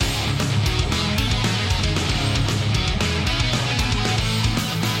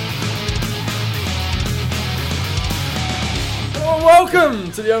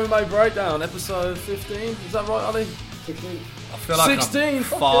Welcome to the MMA Breakdown, episode 15. Is that right, Ali? 16. I feel like 16, I'm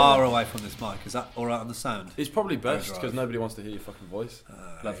far away from this mic. Is that alright on the sound? It's probably best because nobody wants to hear your fucking voice.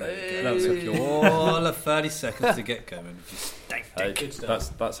 That took you all of 30 seconds to get going. Hey,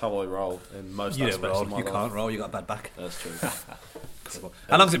 that's how I roll in most aspects of my life. You can't roll, you got a bad back. That's true.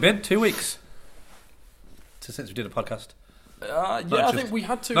 How long's it been? 2 weeks? Since we did a podcast? I think we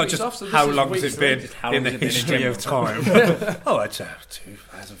had 2 weeks off. So how long has it been in the history of time? Oh, it's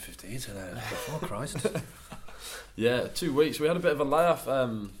 2015, so before Christ. Yeah, 2 weeks. We had a bit of a layoff.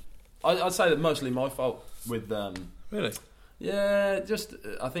 I'd say that mostly my fault with... Really? Yeah, just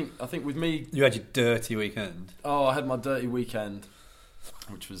I think with me... You had your dirty weekend? Oh, I had my dirty weekend,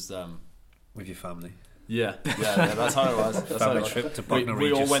 which was... with your family? Yeah, that's how it was. That's family how it trip was. to Bognor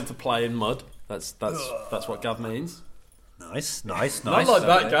We all Regis. went to play in mud. That's what Gav means. Nice. Not like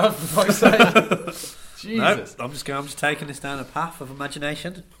that, Gav, for fuck's sake. Jesus. No, I'm just taking this down a path of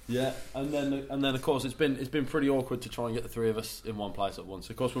imagination. Yeah, and then of course it's been pretty awkward to try and get the three of us in one place at once.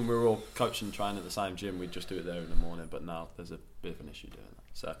 Of course, when we were all coaching and training at the same gym, we'd just do it there in the morning. But now there's a bit of an issue doing that.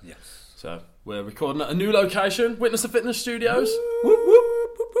 So yes. So we're recording at a new location, Witness the Fitness Studios. Whoop, whoop,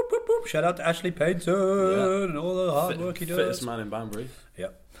 whoop, whoop, whoop, whoop. Shout out to Ashley Painter and all the hard work he does. Fittest man in Banbury.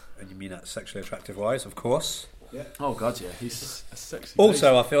 Yep. And you mean that sexually attractive wise, of course. Yeah. Oh God, yeah, he's a sexy.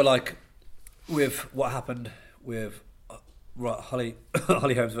 Also, I feel like with what happened with Holly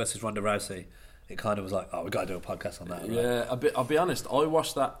Holm versus Ronda Rousey, it kind of was like, oh, we got to do a podcast on that. Right? Yeah, I'll be honest. I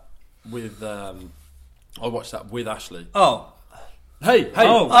watched that with Ashley. Oh. Hey! Hang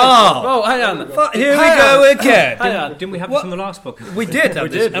on. Here we go again. Didn't we have this on the last book? We did have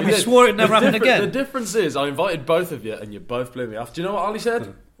this, and we swore it never happened again. The difference is, I invited both of you, and you both blew me off. Do you know what Ali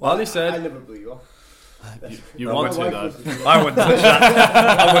said? Ali said, I never blew you off. You want to though? I wouldn't touch that.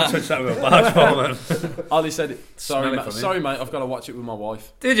 I wouldn't touch that with a barge pole. Ali said, sorry mate, I've got to watch it with my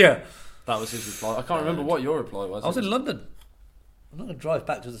wife. Did you? That was his reply. I can't remember what your reply was. I was in London. I'm not going to drive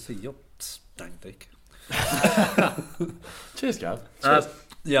back just to see your stank dick. Cheers, Gav. Cheers.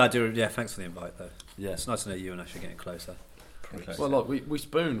 Yeah, I do. Yeah, thanks for the invite, though. Yeah, it's nice to know you and Ash are getting closer. Well, look, we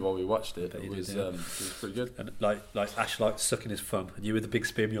spooned while we watched it. It was pretty good. And like Ash sucking his thumb, and you with the big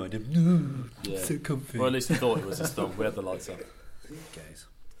spear behind him. Yeah. So comfy. Well, at least he thought it was his thumb. We had the lights on. Gaze.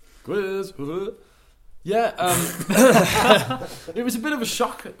 Quiz. Yeah, it was a bit of a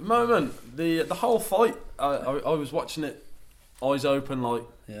shock moment. The whole fight. I was watching it, eyes open, like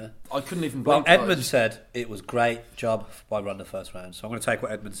I couldn't even blink. Well, Edmund said it was great job by Ronda first round, so I'm going to take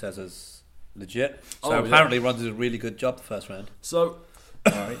what Edmund says as legit. So apparently Ronda did a really good job the first round. So,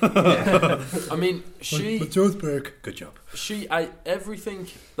 I mean, good job. She ate everything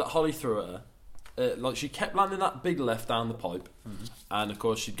that Holly threw at her. Like she kept landing that big left down the pipe, and of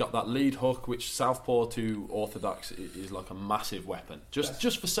course she'd got that lead hook, which southpaw to orthodox is like a massive weapon.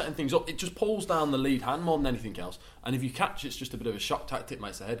 Just for setting things up, it just pulls down the lead hand more than anything else. And if you catch, it's just a bit of a shock tactic,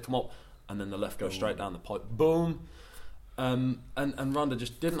 makes the head come up, and then the left goes straight down the pipe. Boom. And Ronda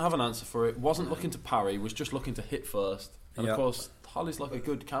just didn't have an answer for it. Wasn't looking to parry. Was just looking to hit first. And of course, Holly's like a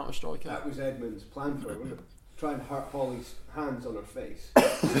good counter striker. That was Edmund's plan for it, wasn't it? Try and hurt Holly's hands on her face.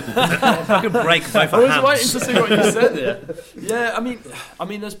 I could break both her hands. I was waiting to see what you said there. Yeah, I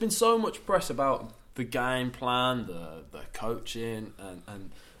mean, there's been so much press about the game plan, the coaching, and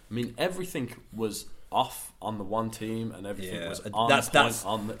I mean everything was off on the one team, and everything was on that's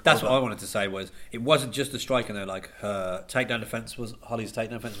on the That's what I wanted to say. Was it wasn't just the striking though. Like her takedown defense Holly's takedown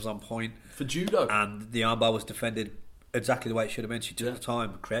defense was on point for judo, and the armbar was defended exactly the way it should have been. She took the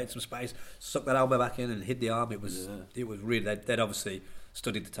time, created some space, sucked that elbow back in, and hit the arm. It was really. They'd obviously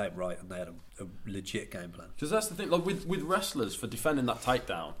studied the tape right, and they had a legit game plan. Because that's the thing. Like with wrestlers, for defending that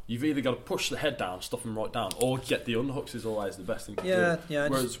takedown, you've either got to push the head down, stuff them right down, or get the underhooks is always the best thing to do. Yeah.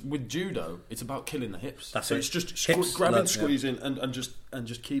 Whereas with judo, it's about killing the hips. That's so it. It's just grabbing, squeezing, and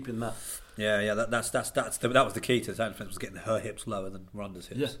just keeping that. Yeah. That was the key to the defense, was getting her hips lower than Ronda's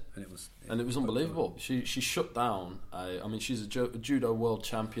hips. Yeah. And it was unbelievable. She shut down. I mean, she's a judo world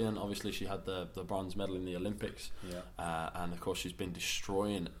champion. Obviously, she had the bronze medal in the Olympics. Yeah. And of course, she's been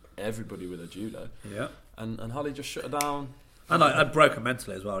destroying everybody with her judo. Yeah. And Holly just shut her down. And I broke her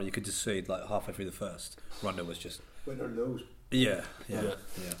mentally as well. You could just see like halfway through the first, Ronda was just with her nose. Yeah.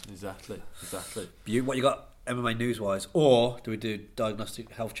 Exactly. What you got MMA news wise, or do we do diagnostic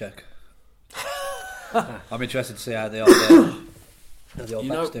health check? I'm interested to see how they are. How the old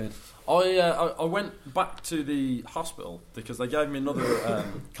back's doing. I went back to the hospital because they gave me another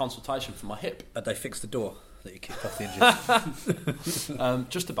consultation for my hip. Had they fixed the door that you kicked off the engine?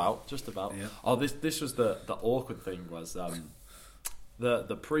 Just about. Yeah. Oh, this was the awkward thing was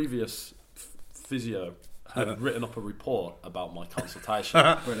the previous physio had written up a report about my consultation,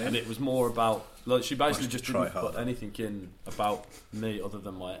 and it was more about like she basically just didn't put anything in about me other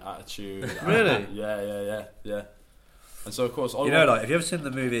than my attitude. Really? Yeah. And so of course, like, have you ever seen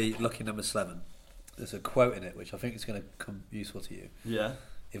the movie Lucky Number 7? There's a quote in it which I think is going to come useful to you. Yeah.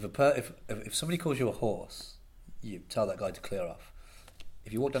 If somebody calls you a horse, you tell that guy to clear off.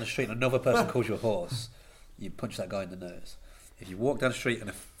 If you walk down the street and another person calls you a horse, you punch that guy in the nose. If you walk down the street and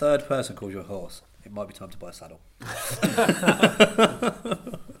a third person calls you a horse, it might be time to buy a saddle.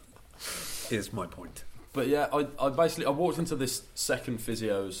 Is my point. But yeah, I walked into this second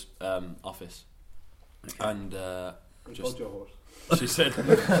physio's office, and she said,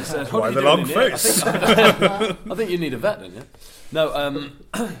 "Why the long face?" I think you need a vet, don't you? No,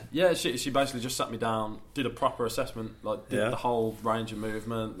 yeah, she basically just sat me down, did a proper assessment, like did the whole range of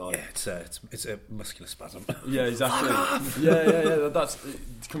movement. Like, yeah, it's a muscular spasm. Yeah, exactly. yeah. That's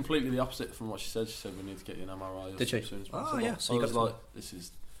completely the opposite from what she said. She said we need to get you an MRI. Did she? As soon as possible. Oh yeah. So I was like, this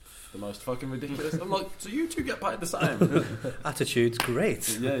is the most fucking ridiculous. I'm like, so you two get paid the same? Attitude's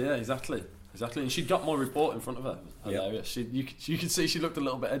great. Yeah, exactly. And she'd got my report in front of her. Hilarious. You could see she looked a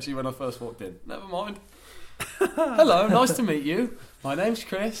little bit edgy when I first walked in. Never mind. Hello, nice to meet you. My name's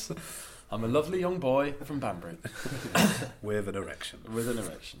Chris. I'm a lovely young boy from Banbury. With an erection.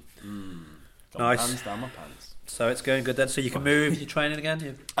 Got Nice. my hands down my pants. So it's going good then. So you can move. You're training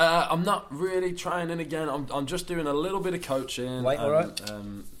again. I'm not really training again. I'm just doing a little bit of coaching. Weight all right?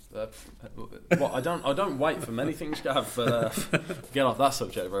 Well, I don't wait for many things, Gav. But get off that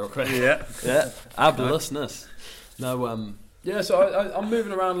subject real quick. Yeah. Ableistness. No. Yeah, so I'm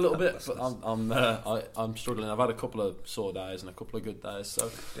moving around a little bit, but I'm struggling. I've had a couple of sore days and a couple of good days. So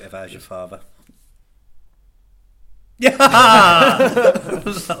bit of how's your father? Yeah, that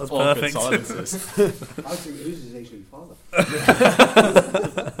was perfect. I think who's his actually father?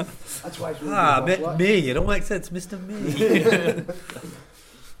 That's why it's really me. It all makes sense, Mr. Me.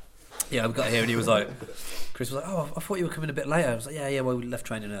 Yeah, I got here and he was like, Chris was like, "Oh, I thought you were coming a bit later." I was like, "Yeah, well, we left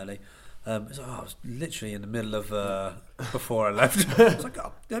training early." He was like, I was literally in the middle of before I left. I was like,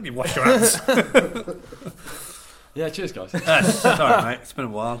 "Oh, let me wash your hands." Yeah, cheers, guys. Sorry, mate. It's been a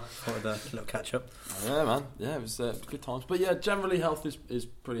while. Thought I'd a little catch up. Yeah, man. Yeah, it was good times. But yeah, generally health is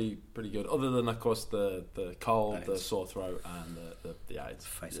pretty good. Other than of course the cold, AIDS. The sore throat, and the AIDS.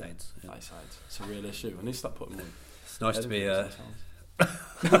 Face AIDS. Yeah. Face AIDS. It's a real issue. I need to start putting more. It's nice to be.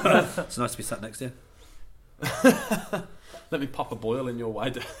 It's nice to be sat next to you. Let me pop a boil in your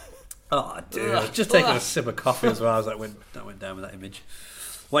way. Oh, dude! Just taking a sip of coffee as well. I was like, that went down with that image.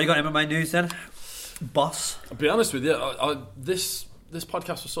 What you got MMA news then, boss? I'll be honest with you. This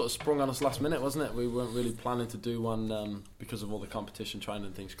podcast was sort of sprung on us last minute, wasn't it? We weren't really planning to do one because of all the competition training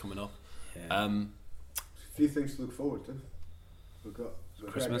and things coming up. Yeah. A few things to look forward to. We've got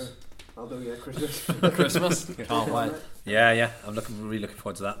Christmas. Christmas. Christmas. Can't wait. Yeah. I'm really looking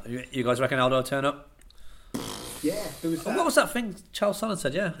forward to that. You guys reckon Aldo will turn up? Yeah, there was that. What was that thing Charles Sonnen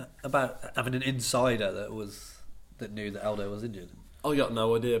said? Yeah, about having an insider that knew that Aldo was injured. I got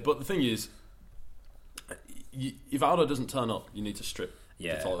no idea. But the thing is, if Aldo doesn't turn up, you need to strip.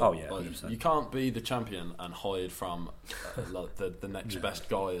 Yeah. The title. Oh yeah. Like, you can't be the champion and hide from like the next best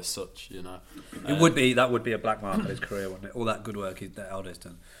guy as such. You know. That would be a black mark on his career, wouldn't it? All that good work that Aldo's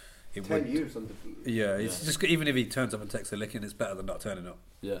done. 10 years undefeated. Yeah, it's just even if he turns up and takes a licking, it's better than not turning up.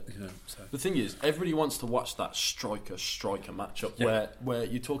 Yeah. You know, so. The thing is, everybody wants to watch that striker matchup where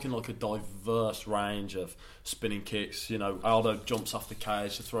you're talking like a diverse range of spinning kicks. You know, Aldo jumps off the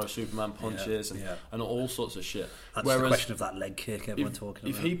cage to throw Superman punches and all sorts of shit. That's the question of that leg kick everyone's talking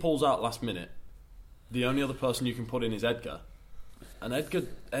about. If he pulls out last minute, the only other person you can put in is Edgar. And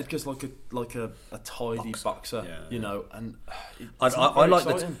Edgar's like a tidy boxer, you know. And I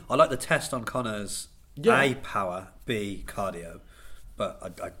like the test on Connor's A, power, B, cardio,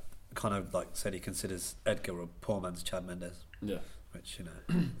 but I kind of like said he considers Edgar a poor man's Chad Mendes. Yeah, which you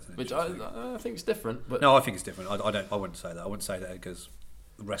know, which I think is different. But no, I think it's different. I wouldn't say that. I wouldn't say that Edgar's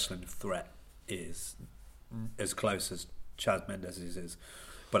wrestling threat is as close as Chad Mendes is.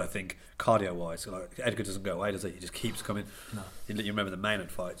 But I think cardio-wise, like Edgar doesn't go away, does he? He just keeps coming. No. You remember the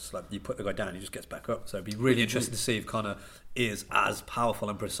Maynard fights? Like you put the guy down, he just gets back up. So it'd be really interesting to see if Connor is as powerful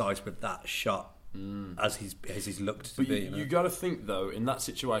and precise with that shot as he's looked to be. You got to think though, in that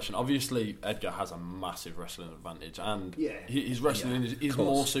situation, obviously Edgar has a massive wrestling advantage, and his wrestling is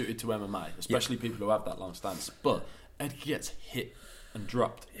more suited to MMA, especially people who have that long stance. But Edgar gets hit and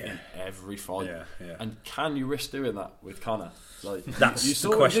dropped in every fight. And can you risk doing that with Conor? Like, that's you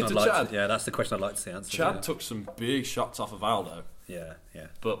the question I'd like Chad. to, that's the question I'd like to see answered. Chad took some big shots off of Aldo. Yeah.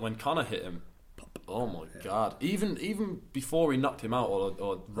 But when Conor hit him, Oh my god! Even before he knocked him out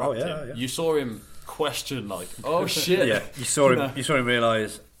or wrapped him, yeah. you saw him question like, "Oh shit!" Yeah, you saw him. You saw him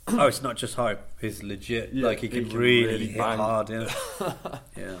realise. Oh, it's not just hype. He's legit. Yeah, like he can really hit bang. hard. Yeah,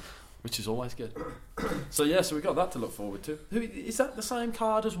 yeah. Which is always good. So we got that to look forward to. Is that the same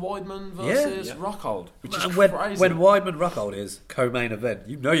card as Weidman versus Rockhold? Which is when crazy. when Weidman Rockhold is co-main event,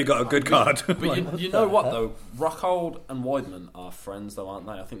 you know you got a good card. But you know what though? Rockhold and Weidman are friends though, aren't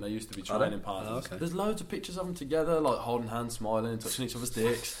they? I think they used to be training partners. Oh, okay. There's loads of pictures of them together, like holding hands, smiling, touching each other's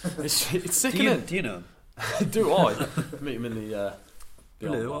dicks. It's sickening. Do you know? Do I meet him in the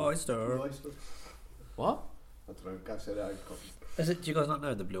Blue Oyster? Blue Oyster. What? I don't know. Can't say that. Is it? Do you guys not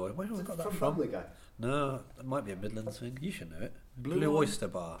know the Blue Oyster? Where have we got that from? Family Guy. No, it might be a Midlands thing. You should know it. Blue Oyster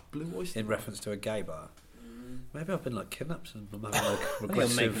Bar. Blue Oyster. In reference to a gay bar. Maybe I've been like kidnapped and I'm having like You're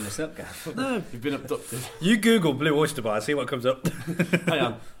regressive. making this up, Gav. No, You've been abducted. you Google Blue Oyster Bar, see what comes up. Hang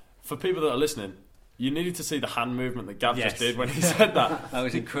on. For people that are listening, you needed to see the hand movement that Gav Yes. just did when he said that. That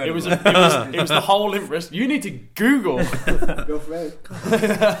was It incredible. was it was the whole interest. You need to Google. Go for it.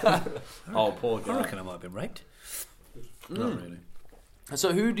 Oh, poor I guy. reckon I might have been raped. Not really.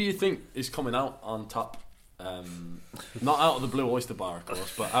 So who do you think is coming out on top? Not out of the Blue Oyster Bar, of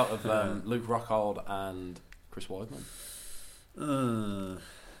course, but out of Luke Rockhold and Chris Weidman.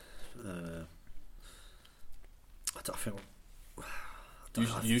 I don't think.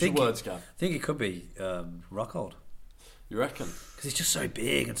 Use your words, Gav. I think it could be Rockhold You reckon? because he's just so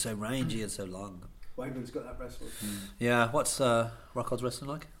big and so rangy and so long. Weidman's got that wrestling. Yeah, what's Rockhold's wrestling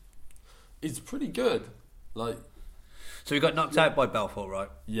like? It's pretty good. Like, So he got knocked out by Belfort, right?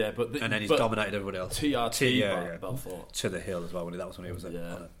 yeah, but And then he's dominated everybody else. TRT yeah, by yeah. Belfort. To the hill as well. That was when he was on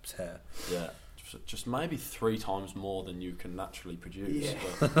Yeah. a tear. Yeah, just maybe 3 times more than you can naturally produce.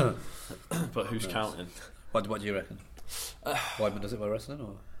 Yeah. But who's counting? What do you reckon? Weidman does it by wrestling,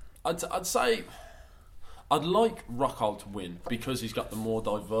 or I'd say I'd like Rockhold to win because he's got the more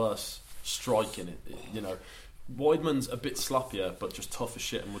diverse strike in it. You know, Weidman's a bit sloppier, but just tough as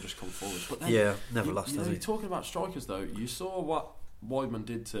shit and will just come forward. But then, yeah, never lost, you know, has he? you're talking about strikers though. You saw what Weidman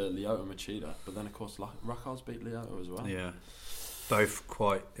did to Lyoto Machida, but then of course Rockhold's beat Lyoto as well. Yeah, both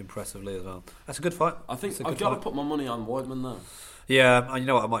quite impressively as well. That's a good fight. I think It's a I've good got to fight. put my money on Weidman though. Yeah, and you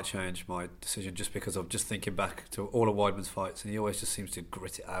know what? I might change my decision just because I'm just thinking back to all of Weidman's fights, and he always just seems to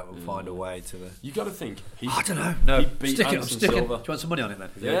grit it out and find a way to the. You got to think. I don't know. No, he beat stick it. I'm Anderson sticking. Silva. Do you want some money on it then?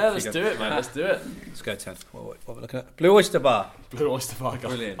 Yeah, let's do it, man. Let's do it. Let's go 10. What are we looking at? Blue Oyster Bar, Blue Oyster Bar.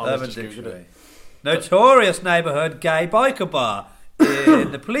 Brilliant. I'll Urban just Google Dictionary. it. Notorious neighbourhood gay biker bar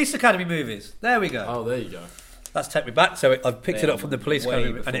in the Police Academy movies. There we go. Oh, there you go. That's taken me back. So I've picked it Yeah, up from the Police way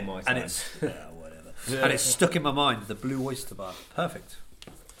Academy, and, before my and time. it's whatever, Yeah. and it's stuck in my mind. The Blue Oyster Bar, perfect.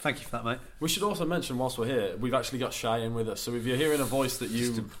 Thank you for that, mate. We should also mention whilst we're here, we've actually got Shay in with us. So if you're hearing a voice that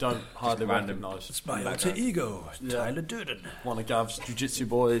you don't hardly random. recognise, It's my yeah, alter ego, Yeah. Tyler Durden. one of Gav's jiu-jitsu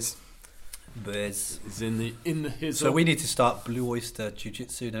boys Biz. is in his. So we need to start Blue Oyster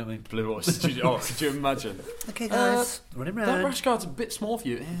Jiu-Jitsu, don't we? Blue Oyster. Oh, could you imagine? Okay, guys, running That round. rash guard's a bit small for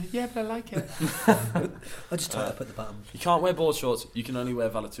you. Yeah, but I like it. I just tied up at the bottom. You can't wear board shorts. You can only wear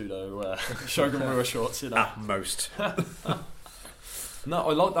Valetudo Shogun Rua shorts. You know. At most. No,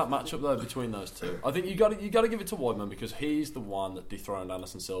 I like that matchup though between those two. I think you got to give it to Weidman because he's the one that dethroned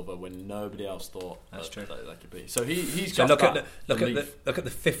Anderson Silva when nobody else thought That's true. That could be. So he's So got look that at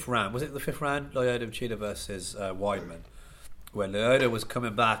the fifth round. Was it the fifth round? Lyoto Machida versus Weidman, where Lyoto was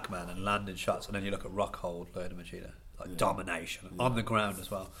coming back, man, and landing shots, and then you look at Rockhold, Lyoto Machida, like domination on the ground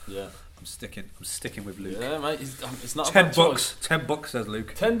as well. Yeah, I'm sticking with Luke. yeah, mate. It's not a $10 bad choice. $10 says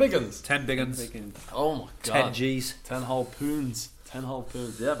Luke. 10 big uns. 10 big uns. Oh my 10 god. G's. 10 whole poons. 10 whole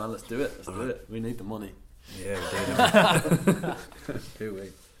poons. Yeah, man. Let's do it. Let's do it. We need the money. Yeah, we do. Do we?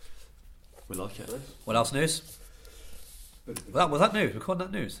 We like it. What else news? Was that news? We're calling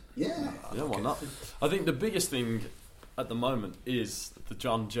that news. Yeah. Yeah, why not? I think the biggest thing at the moment is the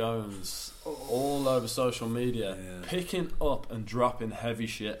John Jones all over social media picking up and dropping heavy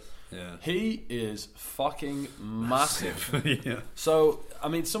shit. Yeah. He is fucking massive. Yeah. So, I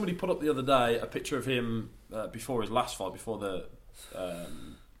mean, somebody put up the other day a picture of him before his last fight, before the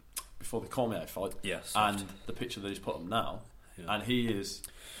Cormier fight, Yes. and the picture that he's put up now, and he is.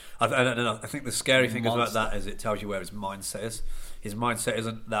 I don't know. I think the scary thing about Monster. that is it tells you where his mindset is. His mindset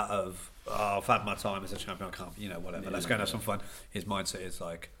isn't that of, oh, I've had my time as a champion, I can't, whatever, let's go and have some fun. His mindset is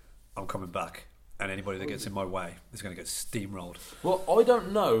like, I'm coming back, and anybody that gets in my way is going to get steamrolled. Well, I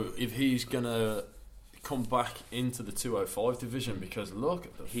don't know if he's gonna come back into the 205 division because look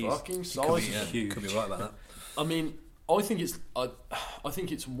at the fucking size. Could be right about that. I mean, I think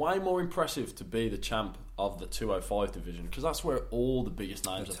it's way more impressive to be the champ of the 205 division, because that's where all the biggest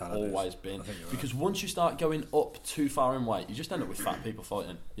names have always been. Because once you start going up too far in weight, you just end up with fat people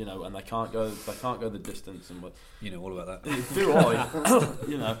fighting, and they can't go the distance. And all about that. Do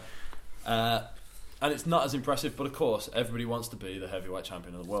I? And it's not as impressive. But of course, everybody wants to be the heavyweight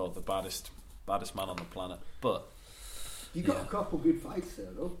champion of the world, the baddest man on the planet. But you got a couple good fights there,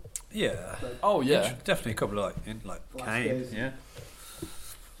 though. Yeah. Definitely a couple of Kane.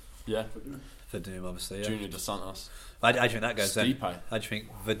 Yeah. Verdum, obviously. Yeah. Junior Dos Santos. How do you think that goes? Stipe. How do you think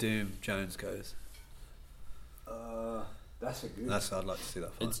Verdum Jones goes? That's a good. I'd like to see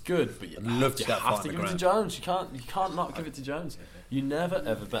that fight. It's good, but you have to give it to Jones. You can't not give it to Jones. You never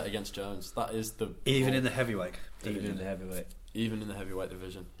ever bet against Jones. That is the even in the heavyweight. Even in the heavyweight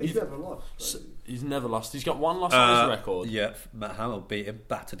division. He's never lost. He's never lost. He's got one loss on his record. Yeah, Matt Hamill beat him,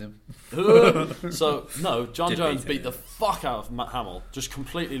 battered him. So, no, John Jones beat the fuck out of Matt Hamill. Just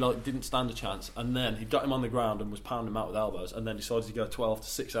completely, didn't stand a chance. And then he got him on the ground and was pounding him out with elbows. And then decided to go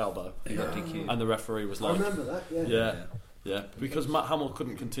 12-6 elbow. He got DQ. And the referee was like... I remember that, Yeah. Because Matt Hamill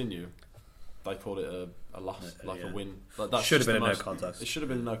couldn't continue, they called it a loss, a win. That should have been a no contest. It should have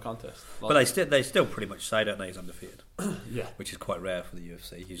been a no contest. But they still pretty much say, don't they, he's undefeated. Yeah. Which is quite rare for the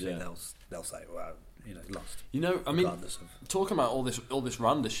UFC. Usually they'll say, well, lost. I mean, talking about all this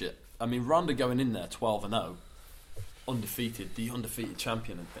Ronda shit. I mean, Ronda going in there 12-0, undefeated, the undefeated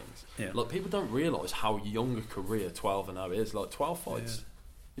champion and things. Yeah. People don't realise how young a career 12-0 is. 12 fights. Yeah.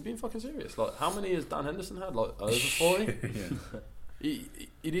 You're being fucking serious. How many has Dan Henderson had? Over 40?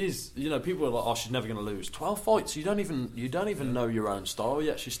 It is. People are like, oh, she's never going to lose. 12 fights. You don't even know your own style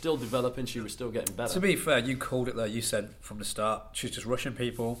yet. She's still developing. She was still getting better. To be fair, you called it though. You said from the start she's just rushing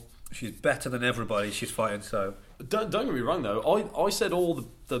people. She's better than everybody she's fighting. So don't get me wrong though. I said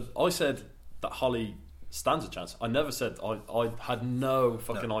I said that Holly stands a chance. I never said I had no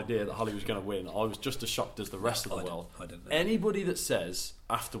fucking idea that Holly was going to win. I was just as shocked as the rest of the world. I didn't know. Anybody that says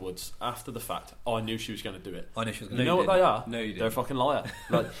afterwards, after the fact, I knew she was going to do it. I knew she was going to do it. You know what they are? No, you didn't. They're a fucking liar.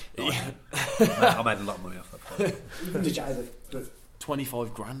 I made a lot of money off that fight. Even the guy that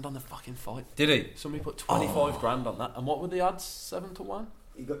 25 grand on the fucking fight. Did he? Somebody put 25 grand on that. And what were the odds? 7-1?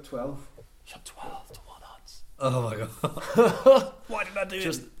 He got 12. He got 12-1 odds. Oh my god. Why did I do it?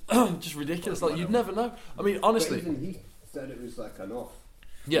 Just ridiculous. You'd never know. I mean, honestly. But even he said it was an off.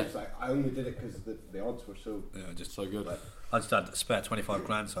 Yeah. It's I only did it because the odds were so so good. I just had to spare 25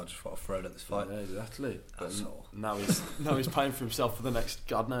 grand, so I just thought I'd throw it at this fight. Yeah, exactly. Now he's paying for himself for the next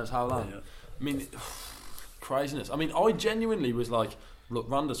God knows how long. Yeah. I mean, craziness. I mean, I genuinely was like, look,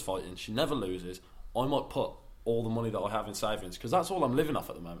 Ronda's fighting. She never loses. I might put all the money that I have in savings, because that's all I'm living off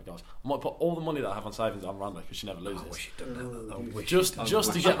at the moment, guys. I might put all the money that I have on savings on Ronda because she never loses. I wish you'd done that. Just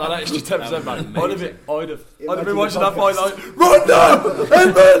to get that extra 10% back. I'd have been watching that fight like, Ronda!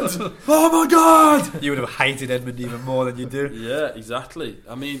 Edmund! Oh my god! You would have hated Edmund even more than you do. Yeah, exactly.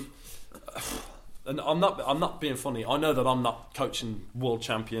 I mean, and I'm not being funny. I know that I'm not coaching world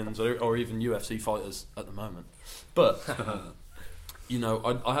champions or even UFC fighters at the moment, but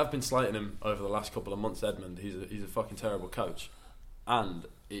I have been slating him over the last couple of months. Edmund, he's a fucking terrible coach, and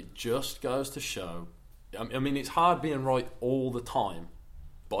it just goes to show. I mean, it's hard being right all the time,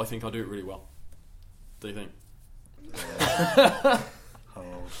 but I think I do it really well. Do you think?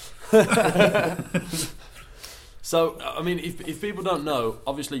 So, I mean, if people don't know,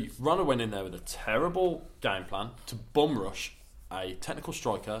 obviously, Ronda went in there with a terrible game plan to bum rush a technical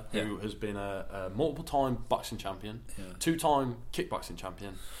striker who has been a multiple-time boxing champion, 2-time kickboxing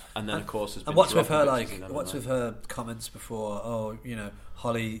champion, and then of course has been. And what's with her What's with her comments before? Oh,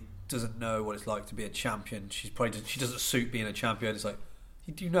 Holly doesn't know what it's like to be a champion. She doesn't suit being a champion. It's like,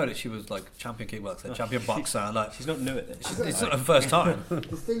 do you know that she was champion kickboxer, champion boxer? She's not new at this. It's not her first time. The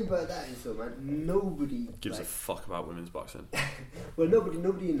thing about that is, though, man, nobody gives a fuck about women's boxing. Well,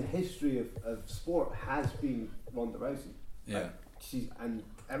 nobody in the history of sport has been Ronda Rousey. Yeah. She's and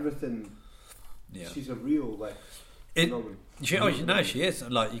everything. Yeah. She's a real phenomenon. She is.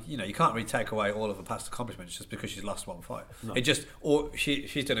 You can't really take away all of her past accomplishments just because she's lost one fight. No.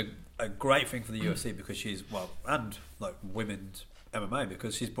 She's done a great thing for the UFC because she's and women's MMA,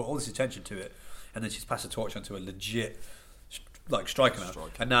 because she's brought all this attention to it, and then she's passed the torch onto a legit striker now.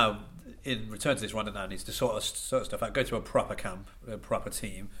 And now, in return to this, Ronda now needs to sort of stuff out, go to a proper camp, a proper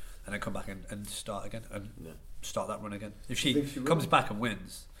team, and then come back and start again and start that run again. If she comes back and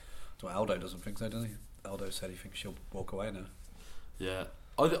wins, that's what Aldo doesn't think so, does he? Aldo said he thinks she'll walk away now. Yeah,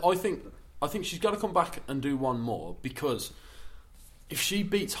 I think she's got to come back and do one more, because if she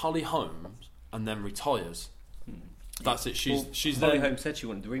beats Holly Holm and then retires, That's it. She's Holly then Holm said she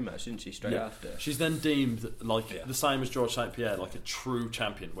wanted the rematch, didn't she? Straight after. She's then deemed the same as George St Pierre, like a true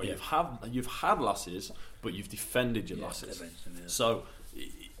champion, where you've had losses, but you've defended your losses. So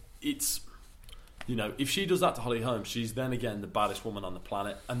it's if she does that to Holly Holm, she's then again the baddest woman on the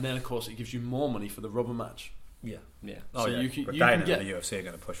planet, and then of course it gives you more money for the rubber match. Yeah. So you can get the UFC are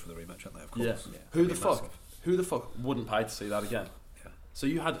going to push for the rematch, aren't they? Of course. Yeah. Who the fuck wouldn't pay to see that again? Yeah. So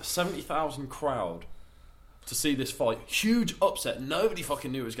you had 70,000 crowd to see this fight, huge upset. Nobody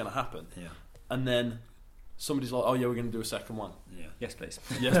fucking knew it was going to happen. Yeah. And then somebody's like, "Oh yeah, we're going to do a second one." Yeah. Yes, please.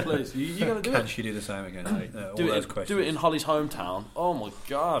 Yes, please. You're going to do Can it. she do the same again? Do it in Holly's hometown. Oh my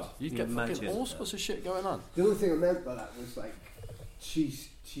god, you'd get fucking imagine. all sorts of shit going on. The only thing I meant by that was like, she's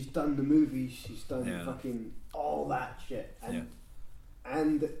done the movies, she's done fucking all that shit,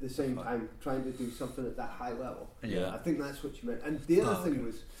 and at the same time trying to do something at that high level. Yeah. I think that's what you meant. And the other thing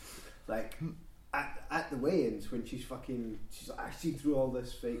was like at the weigh-ins when she's actually through all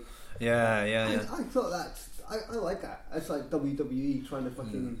this fake. Yeah. I thought I like that. That's like WWE trying to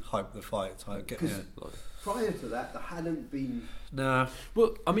fucking hype the fight. Prior to that, there hadn't been. No.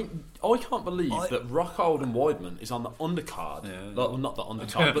 Well, I mean, I can't believe that Rockhold and Weidman is on the undercard. Not the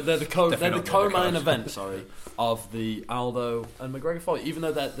undercard, but they're the co-main event. Of the Aldo and McGregor fight, even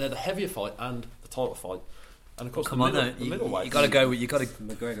though they're the heavier fight and the title fight. And of course, the middleweight. You got to go. You got to.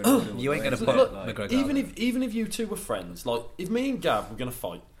 McGregor. You ain't going to put McGregor. Even if you two were friends, like if me and Gav were going to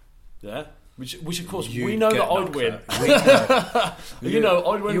fight, which of course You'd we know that I'd win. I'd win.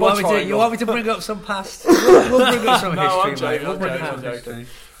 You want me to bring up some past? We'll bring up some history, I'm joking.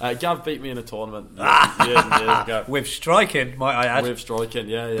 Gav beat me in a tournament years ago. With striking, might I add? With striking,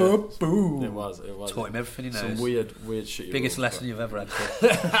 yeah. Boom. It was. Taught him everything he knows. Some weird shit. Biggest lesson you've ever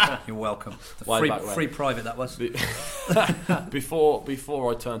had. You're welcome. Free private that was. Before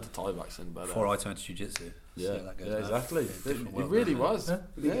I turned to Thai boxing, but before I turned to jiu-jitsu. Yeah, exactly. It really was.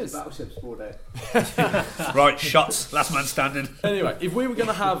 Yes. Battleship sport out. Right, shots. Last man standing. Anyway, if we were going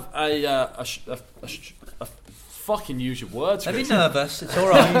to have a fucking use your words. Don't be nervous. It's all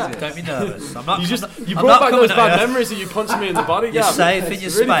right. Don't be nervous. I'm not. You brought back those bad memories of you punching me in the body. You're safe in your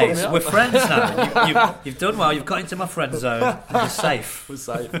space. We're friends now. You've done well. You've got into my friend zone. You're safe. We're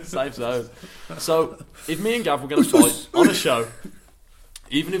safe zone. So if me and Gav were going to fight on a show,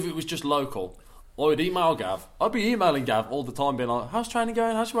 even if it was just local, I would email Gav. I'd be emailing Gav all the time, being like, "How's training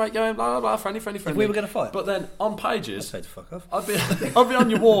going? How's your weight going? Blah blah blah. Friendly." If we were going to fight, but then on pages, I'd say to fuck off. I'd be on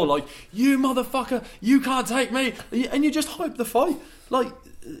your wall like, "You motherfucker, you can't take me," and you just hype the fight. Like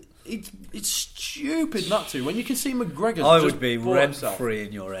it's stupid not to. When you can see McGregor, I would be rent free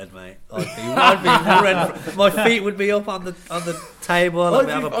in your head, mate. I'd be rent free. My feet would be up on the table. I'd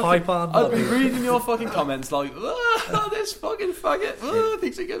have a pipe on. I'd be reading your fucking comments like, this fucking faggot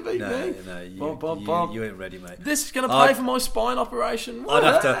thinks he can beat me. No, you ain't ready, mate. This is going to pay for my spine operation.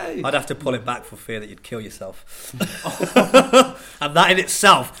 I'd have to pull it back for fear that you'd kill yourself. And that in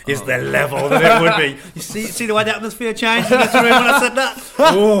itself is the level that it would be. You see the way the atmosphere changed in this room when I said that?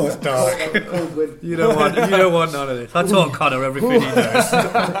 Oh, it's dark. You don't want none of this. I taught Connor everything he knows.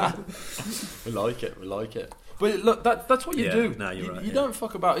 We like it. But look, that's what you do. No, you're right. You don't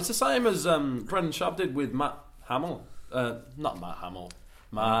fuck about. It's the same as Brendan Schaub did with Matt Hamill. Not Matt Hamill.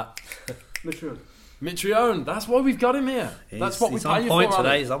 Matt Mitrione. That's why we've got him here. That's what we pay you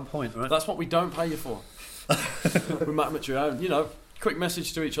for. He's on point, right? That's what we don't pay you for. With Matt Mitrione, quick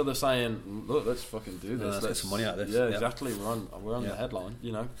message to each other saying, "Look, let's fucking do this. Let's get some money out of this." Yeah, exactly. We're on the headline.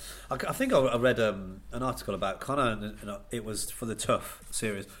 I think I read an article about Connor, and it was for the Tough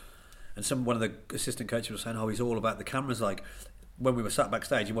series, and one of the assistant coaches was saying, "Oh, he's all about the cameras." Like when we were sat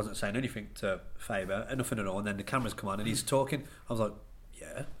backstage, he wasn't saying anything to Faber, nothing at all. And then the cameras come on, and he's talking. I was like,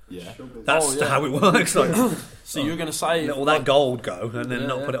 "Yeah, that's how it works." Like, so you're going to say let all that gold go, and then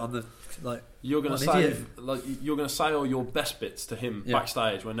not put it on the like. You're going to say all your best bits to him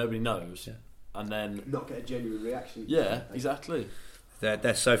backstage when nobody knows, and then not get a genuine reaction. Yeah, exactly.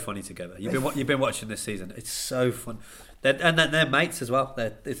 They're so funny together. You've been watching this season. It's so fun. They're mates as well.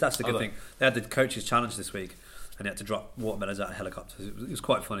 That's the good thing. They had the coaches challenge this week, and they had to drop watermelons out of helicopters. It was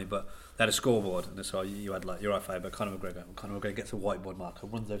quite funny, but they had a scoreboard, and so you had like Uriah Faber, Conor McGregor. Conor McGregor gets a whiteboard marker,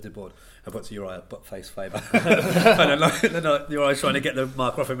 runs over the board, and puts Uriah butt face Faber, and then Uriah's trying to get the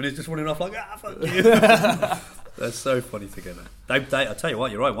marker off him, and he's just running off like, fuck you. They're so funny together. I tell you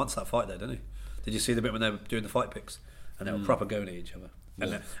what, Uriah wants that fight though, didn't he? Did you see the bit when they were doing the fight picks, and they were proper going at each other?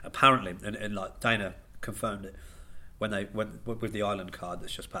 And apparently, and like Dana confirmed it. When they went with the Ireland card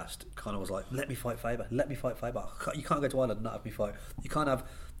that's just passed, Conor was like, "Let me fight Faber. Let me fight Faber. You can't go to Ireland and not have me fight. You can't have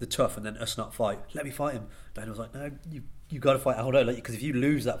the Tough and then us not fight. Let me fight him." Dana was like, "No, you you got to fight Aldo, because if you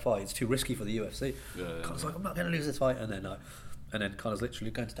lose that fight, it's too risky for the UFC. Connor's like, I'm not going to lose this fight, and then Connor's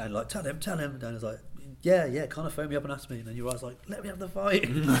literally going to Danny like, tell him. And Danny's like, yeah, Connor phoned me up and asked me, and then Uriah's like, let me have the fight.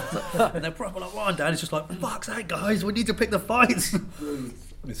 And they're proper like, and Danny's just like, fuck's sake, guys, we need to pick the fights.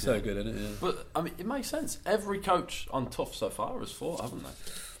 It's so good, isn't it? Yeah. But I mean, it makes sense. Every coach on Tough so far has fought, haven't they?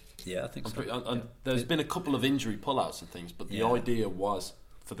 Yeah, I think so. There's been a couple of injury pullouts and things, but the idea was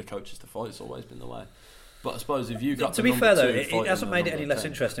for the coaches to fight. It's always been the way. But I suppose if you got to be fair though, it hasn't made it any less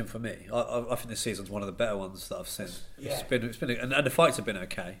interesting for me. I think this season's one of the better ones that I've seen. Yeah. It's been, and the fights have been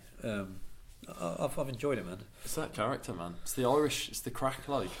okay. I've enjoyed it, man. It's that character, man. It's the Irish. It's the crack,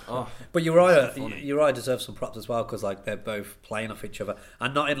 like. Oh, but Uriah deserves some props as well, because like they're both playing off each other,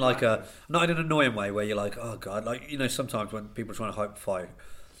 and not in an annoying way where you're like, oh god, like sometimes when people are trying to hype a fight,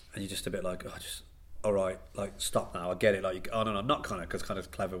 and you're just a bit like, oh, just all right, like stop now. I get it. Like, oh no, I'm not Connor, because Connor's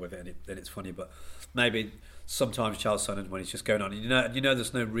clever with it and it's funny, but maybe sometimes Charles Sonnen, when he's just going on, and you know,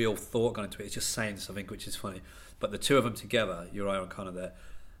 there's no real thought going into it. It's just saying something which is funny. But the two of them together, Uriah and Connor,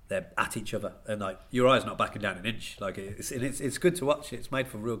 they're at each other, and like Uriah's not backing down an inch. Like it's good to watch. It's made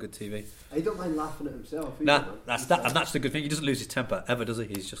for real good TV. He don't mind laughing at himself. That's the good thing. He doesn't lose his temper ever, does he?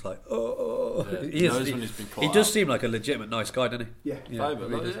 He's just like, oh. Yeah. He does seem like a legitimate nice guy, doesn't he? Yeah.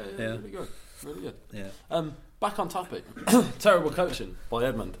 Really good. Really good. Yeah. Back on topic. Terrible coaching by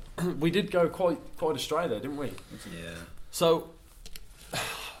Edmund. We did go quite astray there, didn't we? Yeah. So,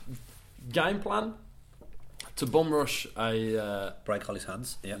 game plan to bum rush a break Holly's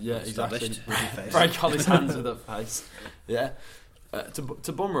hands. Yeah, exactly. Break Holly's hands with a face. Yeah.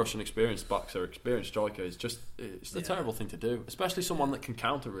 To bum rush an experienced boxer, experienced striker is just it's a terrible thing to do, especially someone that can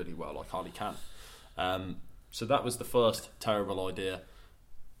counter really well like Holly can. So that was the first terrible idea.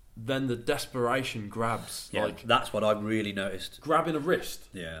 Then the desperation grabs, that's what I really noticed. Grabbing a wrist.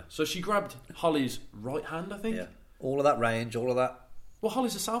 Yeah. So she grabbed Holly's right hand, I think. Yeah. All of that range, all of that. Well,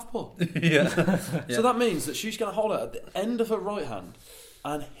 Holly's a southpaw. Yeah. So that means that she's going to hold her at the end of her right hand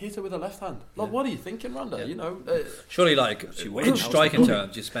and hit her with her left hand. Like, what are you thinking, Ronda? Yeah. You know, surely, like in striking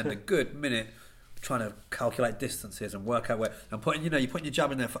terms, you spend a good minute trying to calculate distances and work out where, and you're putting your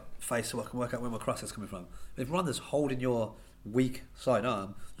jab in their face so I can work out where my cross is coming from. If Ronda's holding your weak side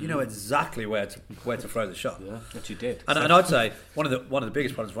arm, you know exactly where to throw the shot. Yeah, which you did. And I'd say one of the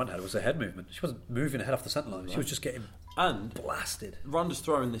biggest problems Ronda had was her head movement. She wasn't moving her head off the centre line. She was just getting blasted. Ronda's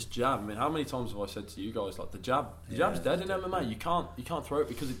throwing this jab. I mean, how many times have I said to you guys, like, the jab's dead in MMA. You can't throw it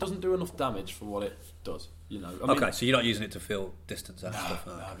because it doesn't do enough damage for what it does. You know. I mean, so you're not using it to fill distance and stuff.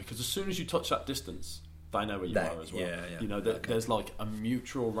 No, because as soon as you touch that distance, they know where you are as well. Yeah. You know, there's like a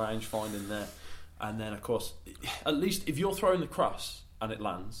mutual range finding there, and then of course, at least if you're throwing the cross and it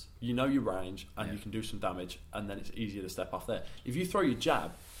lands, you know your range and you can do some damage, and then it's easier to step off there. If you throw your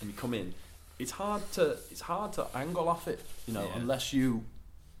jab and you come in, it's hard to angle off it, you know, unless you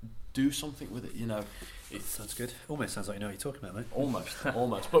do something with it, you know. It sounds good. Almost sounds like you know what you're talking about, mate.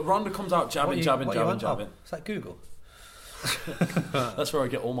 Almost. But Ronda comes out jabbing. Is that Google? That's where I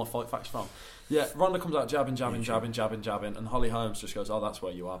get all my fight facts from. Yeah, Ronda comes out jabbing, and Holly Holmes just goes, "Oh, that's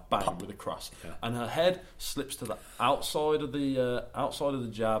where you are!" Bang, with a cross, and her head slips to the outside of the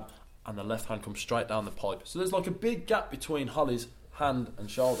jab, and the left hand comes straight down the pipe. So there's like a big gap between Holly's hand and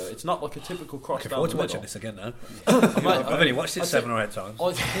shoulder. It's not like a typical cross down the middle. Watching this again now. I've only watched it 7 or 8 times.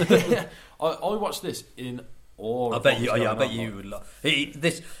 I watched this in awe. I bet you would love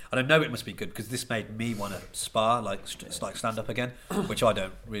this. And I know it must be good because this made me want to spar, like stand up again, which I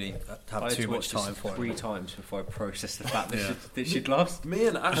don't really have too much time for. 3 times before I processed the fact that she'd lost. Me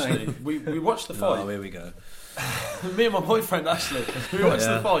and Ashley, we watched the fight. Oh, here we go. Me and my boyfriend Ashley, we watched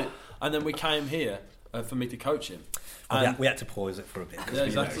the fight, and then we came here for me to coach him. And we had to pause it for a bit because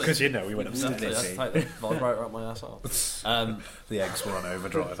we went upstairs. Exactly, I had to take the vibrator out my asshole. The eggs were on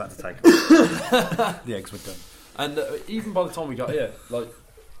overdrive. I had to take them. The eggs were done. And even by the time we got here, like,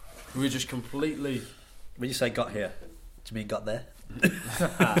 we were just completely. When you say got here, do you mean got there?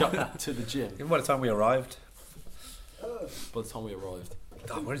 Got to the gym. Even by the time we arrived. By the time we arrived.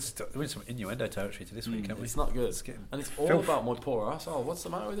 Oh, we're in some innuendo territory to this week, aren't we? It's not good. And it's all about my poor asshole. What's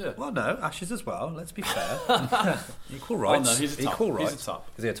the matter with you? Well, no, Ashes as well. Let's be fair. Equal rights. Oh, no, he's a top. Equal rights. He's a top.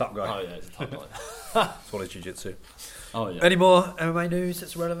 Is he a top guy? Oh, yeah, he's a top guy. That's all his jiu-jitsu. Oh, yeah. Any more MMA news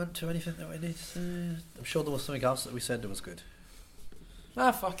that's relevant to anything that we need to say? I'm sure there was something else that we said that was good.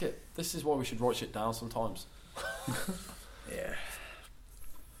 Nah, fuck it. This is why we should write shit down sometimes. Yeah.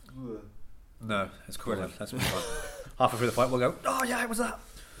 No, it's cool. Let's move on. Halfway through the fight, we'll go, oh yeah, it was that.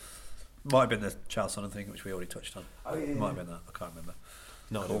 Might have been the Charles Sonnen thing, which we already touched on. Oh, yeah. Might have been that. I can't remember.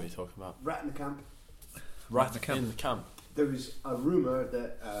 No idea what you're talking about. Rat in the camp. Rat in the camp. There was a rumour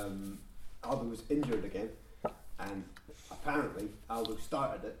that Aldo was injured again, and apparently Aldo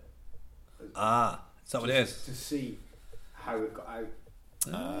started it. Is that what it is? To see how it got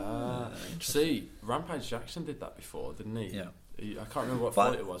out. See, Rampage Jackson did that before, didn't he? Yeah. I can't remember what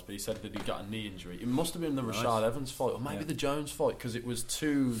fight it was, but he said that he got a knee injury. It must have been the Rashad Evans fight, or maybe the Jones fight, because it was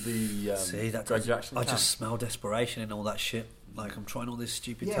to the Greg Jackson I camp. just smell desperation in all that shit. Like, I'm trying all this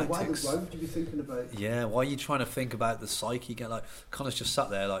stupid tactics. Why would you be thinking about? Yeah, why are you trying to think about the psyche? Connor's just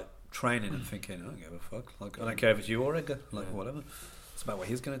sat there like training and thinking, I don't give a fuck. Like, I don't care if it's you or Edgar. Like, whatever. It's about what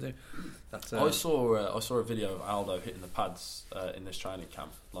he's going to do. I saw a video of Aldo hitting the pads in this training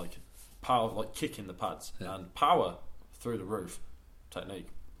camp, like power, like kicking the pads, and power through the roof technique.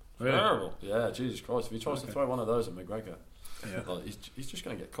 Really? Terrible. Yeah, Jesus Christ! If he tries to throw one of those at McGregor, like, he's just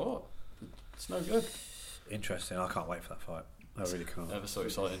going to get caught. It's no good. Interesting. I can't wait for that fight. I really can't. Ever so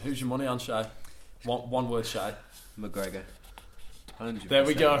exciting. Who's your money on, Shay? One word, Shay. McGregor. 100%. There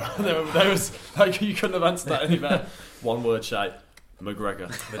we go. there was like, you couldn't have answered that any better. One word, Shay. McGregor.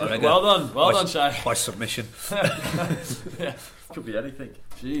 Well done, Shay. By submission. Yeah, could be anything.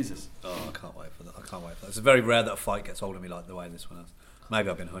 Jesus. Oh, I can't wait for that. It's very rare that a fight gets hold of me like the way this one has. Maybe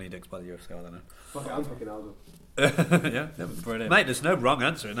I've been honeydicked by the UFC. I don't know. Fuck it, I'm fucking Aldo. Yeah, brilliant, mate. There's no wrong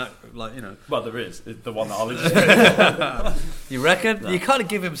answer in that. Like, you know. Well, there is. It's the one that Ollie. You reckon? No. You can't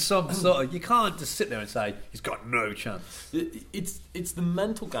give him some sort of. You can't just sit there and say he's got no chance. It's the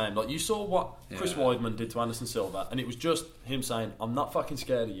mental game. Like, you saw what Chris Weidman did to Anderson Silva, and it was just him saying, "I'm not fucking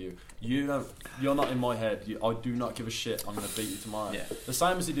scared of you. You're not in my head. I do not give a shit. I'm going to beat you tomorrow." Yeah. The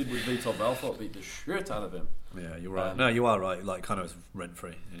same as he did with Vitor Belfort, beat the shit out of him. Yeah, you're right. No, you are right. Like, kind of rent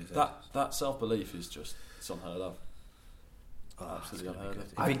free. That self belief is just unheard of. Oh, absolutely unheard of.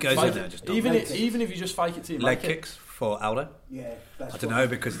 If he goes in there, just even if you just fake it to him, leg kicks for Aldo. Yeah, I don't know,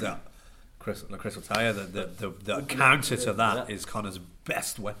 because that Chris will tell you that the counter to that is Connor's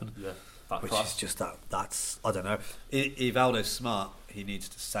best weapon. Yeah, which is just that's I don't know. If Aldo's smart, he needs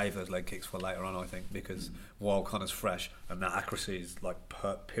to save those leg kicks for later on, I think, because while Connor's fresh and that accuracy is like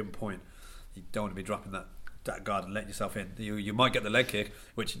pinpoint, you don't want to be dropping that guard and letting yourself in. You might get the leg kick,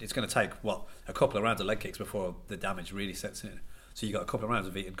 which it's going to take a couple of rounds of leg kicks before the damage really sets in. So you got a couple of rounds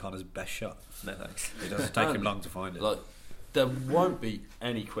of eating Connor's best shot. No, it doesn't take him long to find it. Like, there won't be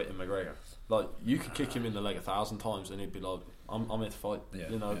any quitting McGregor. Like, you could kick him in the leg 1,000 times and he'd be like, I'm here to fight. Yeah,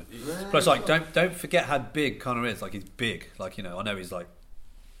 you know. Yeah. Plus, like, don't forget how big Connor is. Like, he's big. Like, you know, I know he's like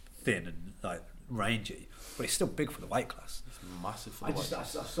thin and like rangy, but he's still big for the weight class. It's massive for the weight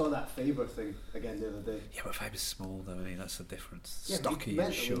class. I saw that Faber thing again the other day. Yeah, but Faber's small though. I mean, that's the difference. Yeah, Stocky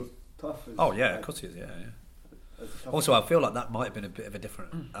and short. Tough. Oh yeah, of course he is. Yeah. Also, I feel like that might have been a bit of a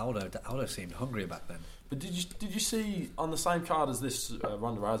different Aldo. Aldo seemed hungrier back then. But did you see on the same card as this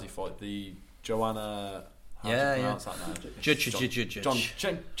Ronda Rousey fight, the Joanna? John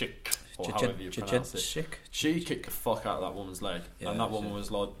Chenkchik, or however you pronounce it. She kicked the fuck out of that woman's leg, and that woman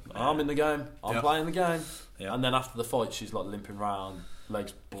was like, "I'm in the game. I'm playing the game." Yeah. And then after the fight, she's like limping round,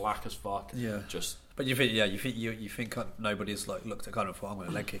 legs black as fuck. Yeah. But you think nobody's like looked at Conor and thought, I'm going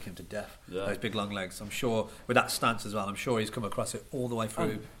to leg kick him to death. Yeah. Those big long legs. I'm sure with that stance as well. I'm sure he's come across it all the way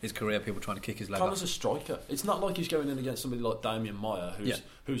through his career. People trying to kick his leg. Conor's a striker. It's not like he's going in against somebody like Damian Maia,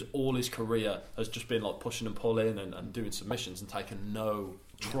 who's all his career has just been like pushing and pulling and doing submissions and taking no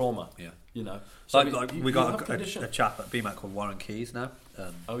trauma. Yeah. You know. So we got a chap at BMAC called Warren Keys now.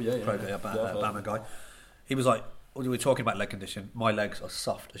 Bama guy. He was like, we were talking about leg condition. My legs are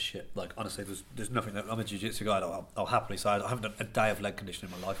soft as shit. Like, honestly, there's nothing. I'm a jiu-jitsu guy. I'll happily say I haven't done a day of leg condition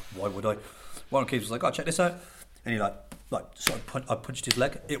in my life. Why would I? Warren Keys was like, "Oh, check this out," and he I punched his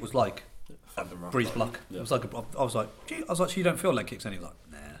leg. It was like a breeze block. Yeah. It was like I was like, so you don't feel leg kicks? And he was like,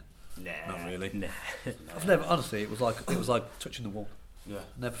 nah, not really. Nah. I've never, honestly. It was like touching the wall. Yeah,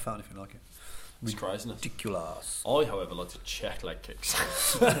 never found anything like it. It's craziness. Ridiculous. I, however, like to check leg kicks.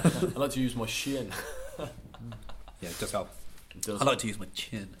 I like to use my shin. Yeah, it does help. I like to use my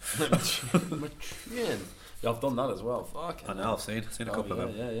chin. My chin. Yeah, I've done that as well. Fuck. I know. I've seen a couple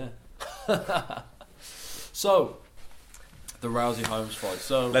of them. Yeah. So, the Rousey Holmes fight.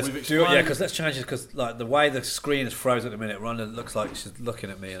 So let's do it. Yeah, because let's change it. Because like the way the screen is frozen at the minute, Ronda looks like she's looking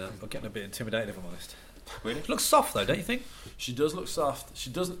at me, and I'm getting a bit intimidated. If I'm honest. Really? She looks soft though, don't you think? She does look soft. She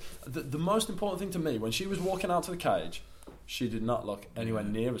doesn't. The most important thing to me when she was walking out to the cage, she did not look anywhere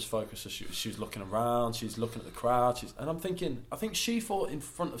near as focused as she was looking around. She's looking at the crowd. And I'm thinking, I think she fought in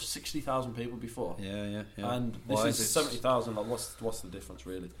front of 60,000 people before. Yeah. And this is 70,000. Like, what's the difference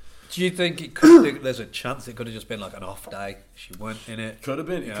really? Do you think there's a chance it could have just been like an off day? She weren't in it. Could have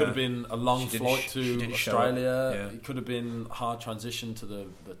been. It could have been a long flight to Australia. Yeah. It could have been hard transition to the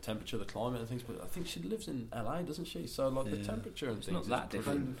temperature, the climate, and things. But I think she lives in LA, doesn't she? So like the temperature and things. Not that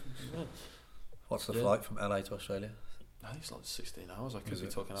different. Yeah. What's the flight from LA to Australia? I think it's like 16 hours. I could be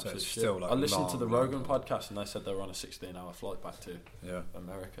talking So absolute it's shit. still, like, I listened to the Rogan long. podcast and they said they were on a 16-hour flight back to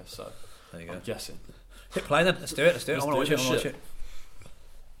America. So There you go. I'm guessing. Hit play then. Let's do it. I want to watch it.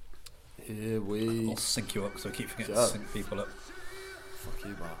 Here we. I'll sync you up because I keep forgetting to sync people up. Fuck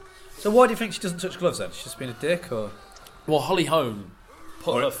you, Mark. So why do you think she doesn't touch gloves then? She's just been a dick, or? Well, Holly Holm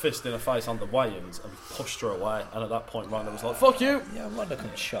put her fist in her face on the weigh-ins and pushed her away. And at that point, Ronda was like, "Fuck you!" Yeah, Ronda come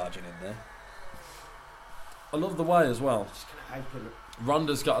charging in there. I love the way as well. Just gonna hype it.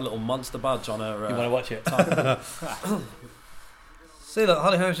 Ronda's got a little monster badge on her. You want to watch it? See, look,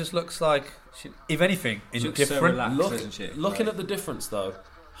 Holly Holmes just looks like, if anything, She looks so indifferent. relaxed, doesn't she? Looking at the difference, though,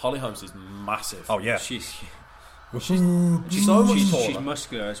 Holly Holmes is massive. Oh yeah, She's so much taller. she's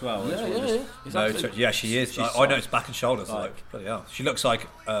muscular as well. Yeah, It's yeah, just- yeah. Exactly. yeah, she is. She's I know soft. it's back and shoulders. Like- Like, bloody hell. She looks like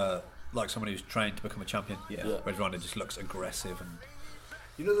someone who's trained to become a champion. Yeah. Whereas Ronda just looks aggressive and.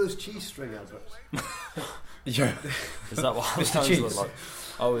 You know those cheese string adverts? Yeah. Is that what Holly Mr. Holmes Cheese. looks like?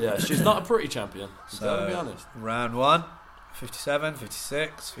 Oh yeah, she's not a pretty champion. So, Gotta be honest. round 1, 57,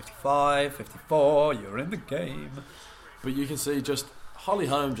 56, 55, 54. You're in the game. But you can see just Holly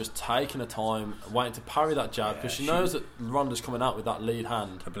Holm just taking her time, waiting to parry that jab because she knows that Ronda's coming out with that lead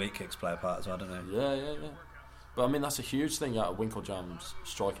hand. Oblique kicks play a part as well, don't they? Yeah. But I mean, that's a huge thing out of Winkeljohn's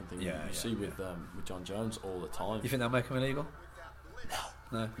striking thing. Yeah, you see with John Jones all the time. You think they'll make him illegal?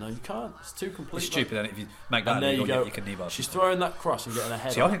 No. No, you can't. It's too complete. It's stupid, isn't it? If you make that And there you illegal, go. you can knee bar. She's throwing that cross and getting her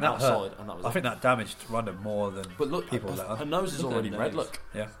head See, I think that outside, hurt. and that was I think that damaged Ronda more than But look, people let her her. nose is Look at already her red. nose. Look,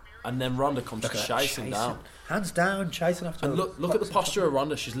 Yeah. and then Ronda comes Look at that, chasing down. Hands down, chasing after And her. look at the posture of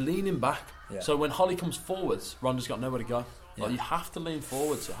Ronda. She's leaning back. Yeah. So when Holly comes forwards, Ronda's got nowhere to go. Yeah. Like, you have to lean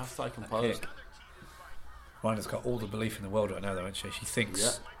forwards. You have to take composed. kick. Ronda's got all the belief in the world right now, though, hasn't she? She thinks,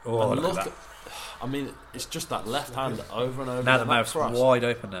 Yeah. oh, And look at that. I mean, it's just that left hand over and over. Now the and that mouth's cross. wide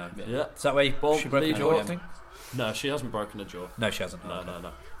open now. Yeah. Is that where she broke the lead jaw, I hook. think? No, she hasn't broken her jaw. No, she hasn't.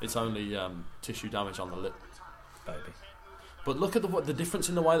 No. It's only tissue damage on the lip. Baby. But look at the difference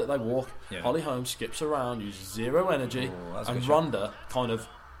in the way that they walk. Yeah. Holly Holm skips around, uses zero energy, Oh, that's a and good Ronda kind of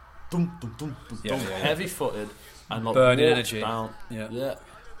Yeah. heavy-footed and like Burning walks energy. down. Yeah.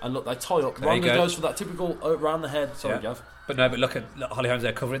 And look, they tie up. There you Ronda go. goes for that typical around the head. Sorry, Yeah. Gav. But look at Holly Holmes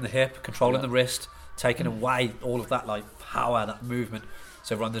there, covering the hip, controlling the wrist, taking away all of that like power, that movement.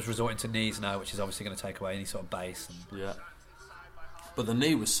 So Ronda's resorting to knees now, which is obviously going to take away any sort of base. And Yeah. But the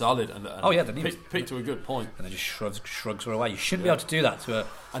knee was solid, and the knee picked to a good point. then just shrugs her away. You shouldn't be able to do that to her.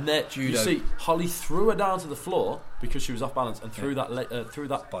 And there, you Judo. see, Holly threw her down to the floor because she was off balance, and threw that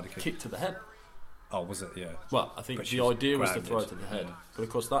Body kick. kick to the head. Oh, was it? Yeah. Well, I think But the she's idea was to grounded. throw it to the head, Yeah. but of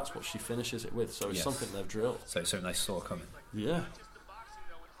course that's what she finishes it with. So it's Yes. something they've drilled. So it's something they saw coming. Yeah,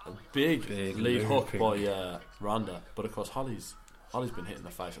 a big lead hook looping. by Ronda, but of course Holly's been hit in the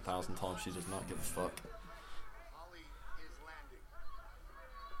face 1,000 times. She does not give a fuck.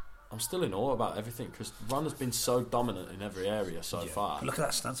 I'm still in awe about everything because Ronda's been so dominant in every area so far. But look at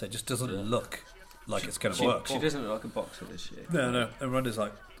that stance. It just doesn't look like it's going to She, work. she doesn't look like a boxer, does she? No. And Ronda's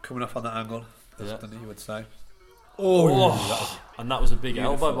like coming off on that angle, as Yeah. the knee would say. And that was a big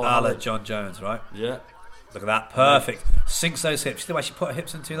elbow by A la Holly. John Jones, right? Yeah, Look at that, perfect. Sinks those hips. See the way she put her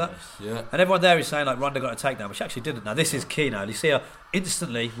hips into that? yeah. And everyone there is saying like Ronda got a takedown, but she actually didn't. Now this is key now. You see her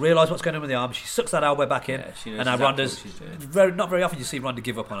instantly realise what's going on with the arm. She sucks that elbow back in, Yeah, she knows and now exactly Ronda's what she's doing. not very often you see Ronda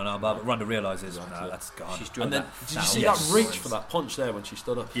give up on an armbar, but Ronda realises no, that's gone. She's drawn And then, that. did you see Yes. that reach for that punch there when she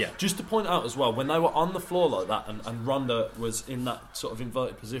stood up? Yeah. Just to point out as well, when they were on the floor like that and Ronda was in that sort of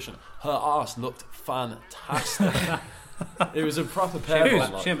inverted position, her arse looked fantastic. It was a proper pair.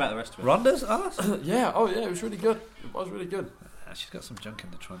 Who's- Like. She ain't about the rest of it. Ronda's ass? Yeah, oh yeah, it was really good. It was really good. She's got some junk in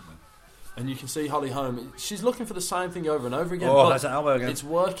the trunk, man. And you can see Holly Holm. She's looking for the same thing over and over again. Oh, but there's that elbow again. it's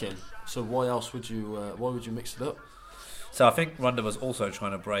working. So why else would you? Why would you mix it up? So I think Ronda was also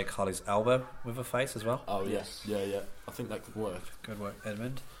trying to break Holly's elbow with her face as well. Oh yes, yeah. I think that could work. Good work,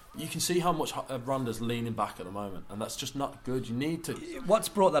 Edmund. You can see how much Ronda's leaning back at the moment, and that's just not good. You need to. What's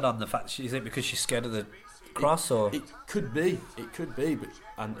brought that on? The fact is it because she's scared of the cross, or It could be. But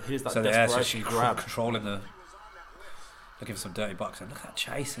and here's that so desperation she's grab. controlling the, looking for some dirty boxing. Look at that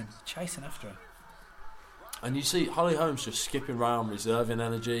chasing after her. And you see Holly Holmes just skipping around, reserving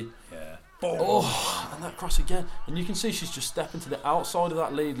energy. Yeah. Oh, and that cross again. And you can see she's just stepping to the outside of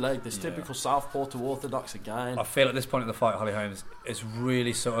that lead leg. This Yeah. typical southpaw to orthodox again. I feel at this point in the fight, Holly Holmes is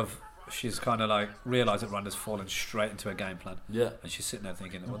really sort of, she's kind of like realised that Ronda's fallen straight into her game plan, Yeah. and she's sitting there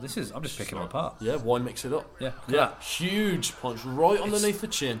thinking, well, I'm just picking her apart. Yeah, why mix it up? Yeah. Look at Yeah, that. huge punch right underneath the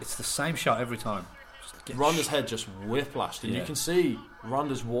chin. It's the same shot every time. Just get Ronda's head just whiplashed, and Yeah. you can see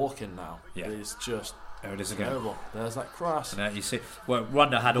Ronda's walking now. Yeah. It's just There it is again. Terrible. There's that cross. And you see, well,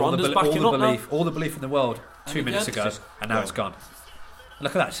 Ronda had all the Ronda's backing up now. all the belief in the world 2 minutes ago, and now it's gone.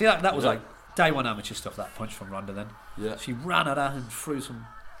 Look at that. See that was like day one amateur stuff. That punch from Ronda. Then she ran at her and threw some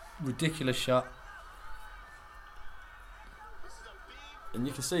ridiculous shot. And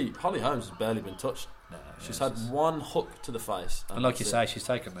you can see Holly Holmes has barely been touched. No, she's had one hook to the face. And like you say, she's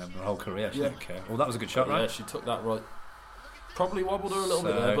taken them her whole career. She didn't care. Well, that was a good shot, right? Yeah, she took that right. Probably wobbled her a little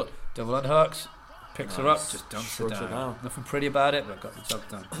bit there, but double unhooks, picks her up, just dumps her shrugs her down. Nothing pretty about it, but got the job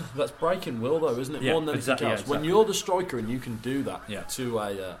done. That's breaking will, though, isn't it? Yeah, More than anything else. exactly. When you're the striker and you can do that to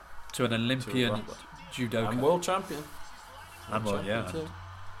an Olympian judoka and world champion,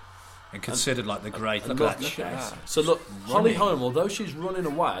 and considered like the great. Look at that chase. So look, Holly Holm, although she's running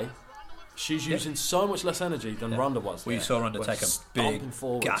away, she's using so much less energy than Ronda was. Well, you saw Ronda take a big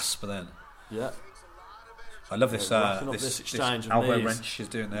gasp then. Yeah. I love this this exchange of elbow knees. wrench she's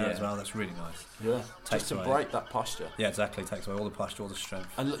doing there as well. That's really nice. Yeah, just to break that posture. Yeah, exactly. Takes away all the posture, all the strength.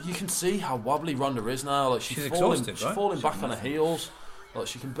 And look, you can see how wobbly Ronda is now. Like she's falling, exhausted, she's falling back on her heels. Like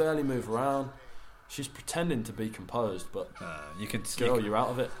she can barely move around. She's pretending to be composed, but you can. You're out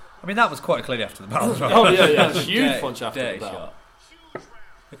of it. I mean, that was quite clearly after the battle. Right? Oh yeah, huge punch after the battle.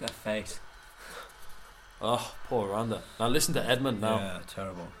 Look at her face. Oh, poor Ronda. Now listen to Edmund now. Yeah,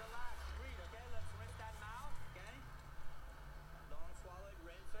 terrible.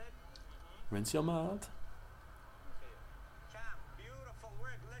 Rinse your mouth.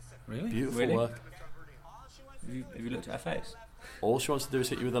 Really? Beautiful work. Have you looked at her face? All she wants to do is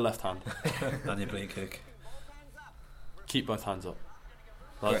hit you with the left hand. And your bleed kick. Keep both hands up.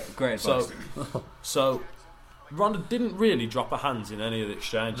 Great advice. So Ronda didn't really drop her hands in any of the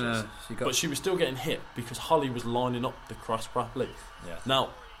exchanges, but she was still getting hit because Holly was lining up the cross properly. Yeah.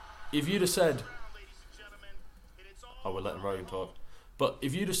 Now, if you'd have said, we're letting Rogan talk, but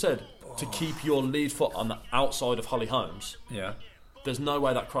if you'd have said to keep your lead foot on the outside of Holly Holmes, there's no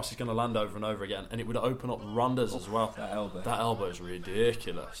way that cross is going to land over and over again, and it would open up Ronda's as well. That elbow is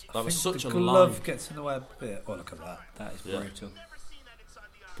ridiculous. That was such a glove long gets in the way a bit. Oh, look at that. That is brutal.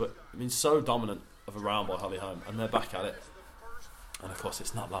 But I mean, so dominant of a round by Holly Holm, and they're back at it. And of course,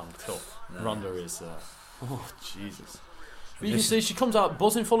 it's not long till Ronda is. Jesus! But you can see she comes out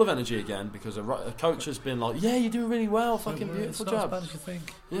buzzing, full of energy again because her coach has been like, "Yeah, you're doing really well, fucking beautiful job." As bad as you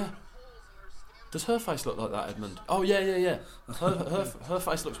think. Yeah. Does her face look like that, Edmund? Oh yeah. Her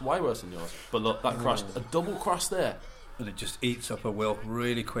face looks way worse than yours. But look, that cross, a double cross there, and it just eats up her will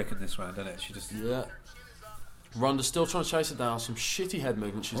really quick in this round, doesn't it? She just Ronda's still trying to chase her down. Some shitty head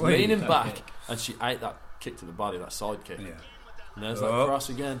movement. She's leaning back, and she ate that kick to the body, that side kick. Yeah. And there's that cross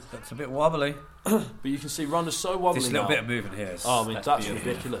again. That's a bit wobbly. But you can see Ronda's so wobbly. This little bit of movement here. That's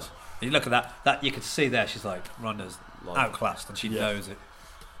ridiculous. You look at that. You can see there. She's like Ronda's outclassed, and she knows it.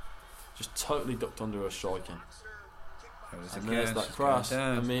 Just totally ducked under her striking. And again, there's that cross.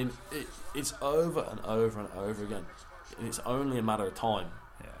 I mean, it's over and over and over again. And it's only a matter of time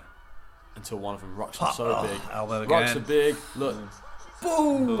until one of them rocks her so big. Elbow again. Rocks her big. Look.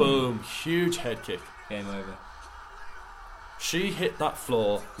 Boom! Boom. Huge head kick. Game over. She hit that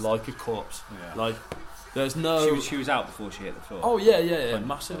floor like a corpse. Yeah. Like, there's no... She was out before she hit the floor. Oh, yeah,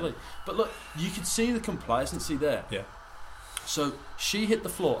 massively. But look, you could see the complacency there. Yeah. So she hit the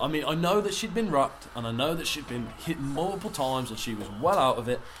floor. I mean, I know that she'd been rocked, and I know that she'd been hit multiple times, and she was well out of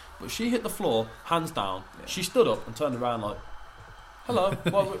it. But she hit the floor, hands down. Yeah. She stood up and turned around like, "Hello,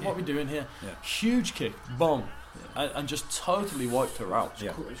 what are we doing here?" Yeah. Huge kick, bomb, and just totally wiped her out.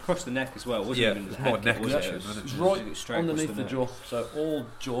 Yeah. It was across the neck as well, wasn't it? It was more neck. It was right underneath the jaw, so all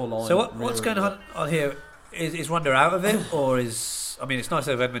jawline. So what's going on here? Is Ronda out of it, or is... I mean, it's nice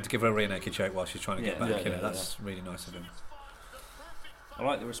of Edmund to give her a rear naked choke while she's trying to get back. That's really nice of him. I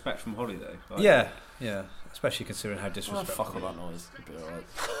like the respect from Holly though. Yeah, especially considering how disrespectful. Fuck all that noise. It'd be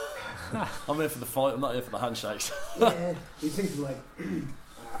alright. I'm here for the fight. I'm not here for the handshakes. You think like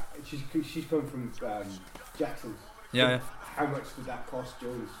she's come from Jackson's. Yeah. How much did that cost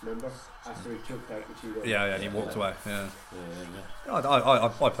Jones? Remember after he choked out the two. Yeah, and he walked away. Yeah.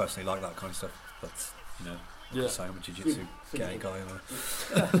 I personally like that kind of stuff, but I'm a jiu-jitsu gay guy.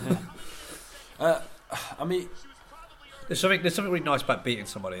 I mean. There's something really nice about beating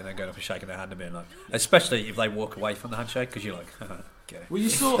somebody and then going up and shaking their hand and being like, especially if they walk away from the handshake, because you're like, okay. Well, you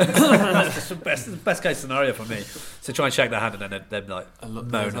saw that's the best case scenario for me. To try and shake their hand and then they're like moan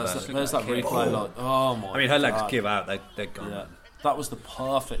about it. There's that replay, like, oh my! I mean, her legs give out; they're gone. Yeah. That was the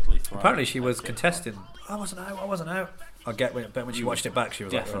perfectly thrown. Apparently, she was contesting. I wasn't out. I bet when she watched it back, she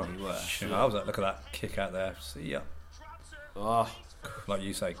was definitely like, oh, I was like, look at that kick out there. See ya. Like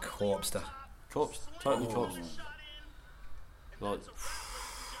you say, corpse. Totally corpse. Like,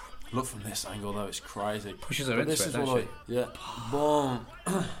 Look from this angle though, it's crazy. Pushes her But into this it, is don't what she? Yeah. Boom.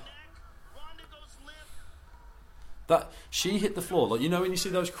 That she hit the floor, like you know when you see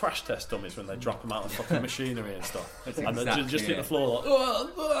those crash test dummies when they drop them out of fucking machinery and stuff, and they just hit the floor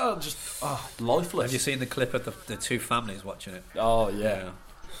like just lifeless. Have you seen the clip of the two families watching it? Oh yeah.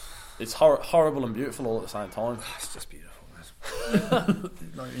 It's horrible and beautiful all at the same time. It's just beautiful, man.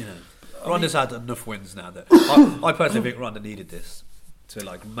 Like, you know, Ronda's had enough wins now that I personally think Ronda needed this to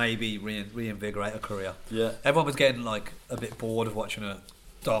like maybe reinvigorate her career. Yeah, everyone was getting like a bit bored of watching her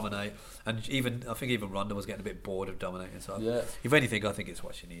dominate, and I think even Ronda was getting a bit bored of dominating. So yeah. If anything, I think it's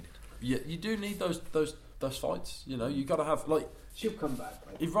what she needed. Yeah, you do need those fights. You know, you got to have like. She'll come back.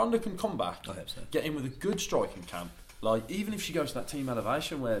 If Ronda can come back, I hope so. Get in with a good striking camp. Like even if she goes to that team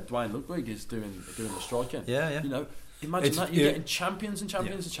elevation where Dwayne Ludwig is doing the striking. Yeah. You know, imagine that you're getting champions and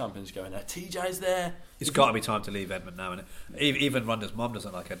champions and champions going there. TJ's there. It's got to be time to leave Edmund now, and even Ronda's mum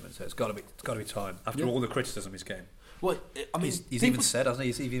doesn't like Edmund, so it's got to be time after all the criticism he's getting. Well, I mean, he's even said, hasn't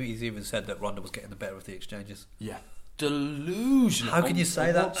he? He's even said that Ronda was getting the better of the exchanges. Yeah, delusional. How can you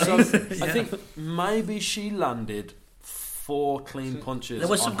say that? So, I think maybe she landed 4 clean punches. There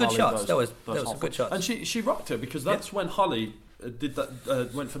was some good Holly shots. There was some good shots, and she rocked her because that's when Holly did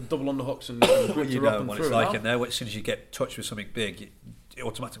that. Went for double underhooks and gripped her up and what threw it's her like out. in there. As soon as you get touched with something big, the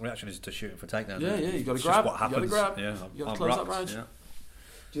automatic reaction is to shoot for takedown. Yeah, you got to it's grab. Just what happens. You got to grab. Yeah, you got to close that range. Yeah.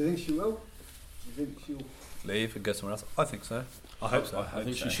 Do you think she will? Do you think she'll leave and go somewhere else? I think so. I hope so. I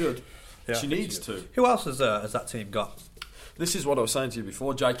think she should. Yeah, she needs to. Who else has that team got? This is what I was saying to you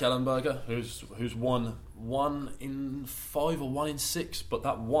before. Jake Ellenberger, who's won 1 in 5 or 1 in 6, but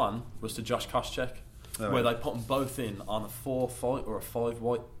that one was to Josh Koscheck, where they put them both in on a 4-fight or a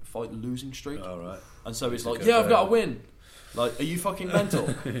 5-fight losing streak. All right. And so he's like, I've got to win. Like, are you fucking mental?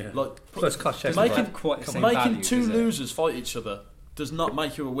 Like, plus Koscheck's making 2 losers fight each other does not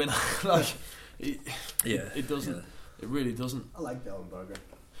make you a winner. Like, it doesn't. Yeah. It really doesn't. I like Ellenberger.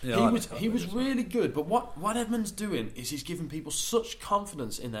 Yeah, he was really good, but what Edmund's doing is he's giving people such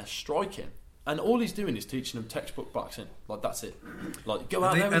confidence in their striking, and all he's doing is teaching them textbook boxing. Like that's it. Like go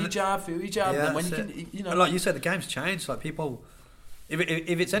out there with your jab, feel your jab, and then when you can, you know. And like you said, the game's changed. Like people, if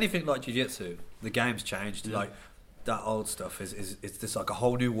it's anything like jiu-jitsu, the game's changed. Yeah. Like that old stuff is this like a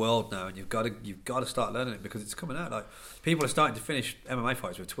whole new world now, and you've got to start learning it because it's coming out. Like people are starting to finish MMA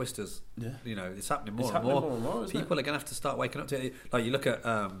fights with twisters. Yeah, you know, it's happening more and more. People are going to have to start waking up to it. Like you look at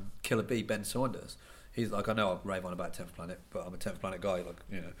Killer B, Ben Saunders. He's like, I know I rave on about 10th Planet, but I'm a 10th Planet guy. Like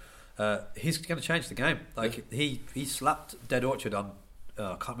you know, he's going to change the game. Like he slapped Dead Orchard on.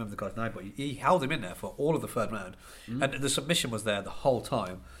 I can't remember the guy's name, but he held him in there for all of the third round, and the submission was there the whole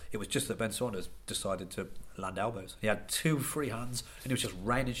time. It was just that Ben Saunders decided to land elbows. He had 2 free hands, and he was just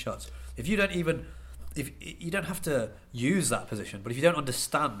raining shots. If you don't have to use that position, but if you don't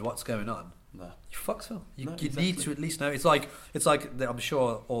understand what's going on, you fucked up. You need to at least know. It's like I'm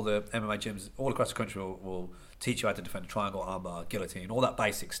sure all the MMA gyms all across the country will teach you how to defend a triangle, armbar, guillotine, all that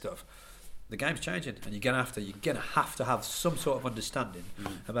basic stuff. The game's changing, and you're gonna have to have some sort of understanding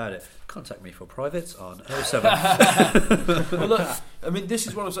about it. Contact me for privates on 07. Well, look, I mean, this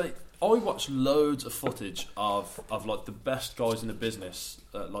is what I'm saying. I watch loads of footage of like the best guys in the business,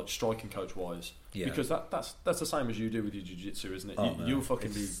 like striking coach wise, because that's the same as you do with your jiu-jitsu, isn't it? You'll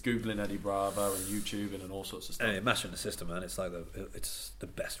fucking be googling Eddie Bravo and YouTubing and all sorts of stuff. Hey, mastering the system, man. It's like it's the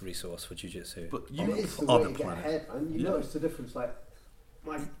best resource for jiu-jitsu. But it's the way to get ahead, man. You notice the difference, like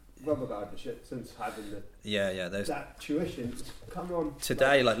my rubber guard and shit since having that tuition. Come on.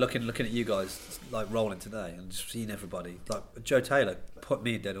 Today, like looking at you guys, like rolling today, and just seeing everybody. Like Joe Taylor put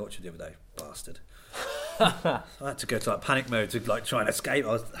me in Dead Orchard the other day, bastard. I had to go to like panic mode to like try and escape.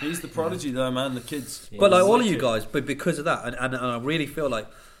 He's the prodigy, though, man. The kids. But like all of you guys, but because of that, and I really feel like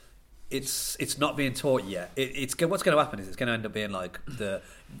it's not being taught yet. It's what's going to happen is it's going to end up being like the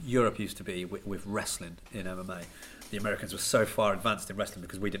Europe used to be with wrestling in MMA. The Americans were so far advanced in wrestling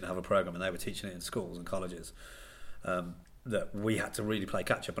because we didn't have a program and they were teaching it in schools and colleges that we had to really play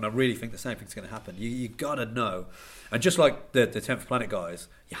catch up. And I really think the same thing's going to happen. You got to know. And just like the 10th Planet guys,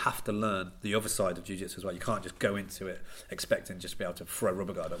 you have to learn the other side of jiu-jitsu as well. You can't just go into it expecting just to be able to throw a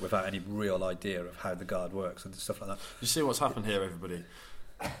rubber guard up without any real idea of how the guard works and stuff like that. You see what's happened here, everybody?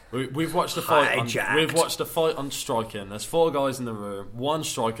 We've watched a fight. We've watched a fight on striking. There's 4 guys in the room, 1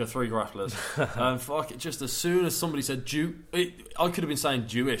 striker, 3 grapplers, and fuck it. Just as soon as somebody said I could have been saying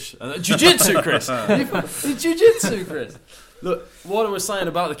Jewish. Jiu-jitsu, Chris. Jiu-jitsu, Chris. Look, what I was saying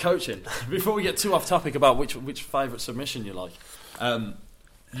about the coaching before we get too off topic about which favourite submission you like.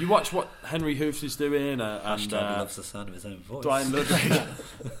 You watch what Henry Hoofs is doing, and loves the sound of his own voice. Dwayne Ludwig.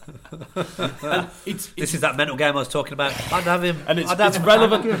 And This is that mental game I was talking about. I'd have him. And it's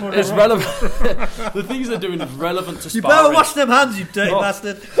relevant. It's relevant. The things they're doing is relevant to You sparring. better wash them hands, you dirty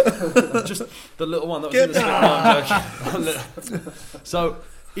bastard. Just the little one that was in the script. No, so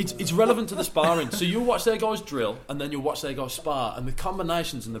it's relevant to the sparring. So you'll watch their guys drill, and then you'll watch their guys spar, and the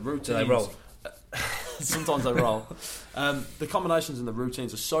combinations and the routines. Do they roll? Sometimes they roll. The combinations and the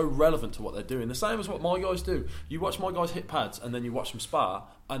routines are so relevant to what they're doing. The same as what my guys do. You watch my guys hit pads, and then you watch them spar,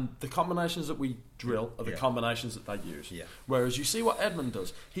 and the combinations that we drill are the combinations that they use. Yeah. Whereas you see what Edmund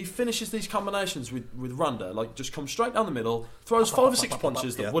does. He finishes these combinations with Ronda, like just comes straight down the middle, throws 5 or 6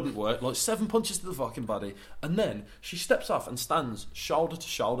 punches that wouldn't work, like 7 punches to the fucking body, and then she steps off and stands shoulder to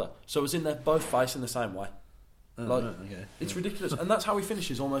shoulder. So as in they're both facing the same way. It's ridiculous, and that's how he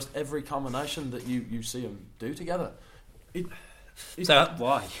finishes almost every combination that you see him do together. So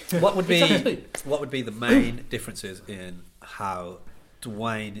why? What would be Exactly. what would be the main differences in how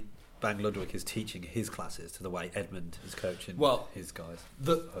Dwayne Bang Ludwig is teaching his classes to the way Edmund is coaching his guys?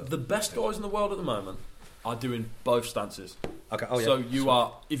 The best guys in the world at the moment are doing both stances. Okay. So you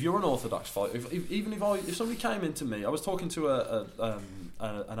are, if you're an orthodox fighter, if somebody came into me, I was talking to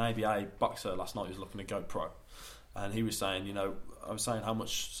an ABA boxer last night who was looking to go pro, and he was saying, I was saying how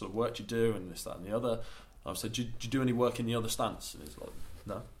much sort of work you do and this, that, and the other. I said, do you do any work in the other stance? And he's like,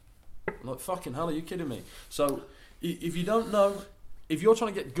 no. I'm like, fucking hell, are you kidding me? So if you don't know, if you're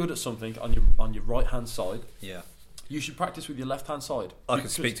trying to get good at something on your right hand side, you should practice with your left hand side. I can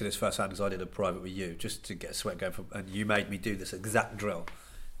speak to this firsthand because I did a private with you just to get a sweat going, and you made me do this exact drill.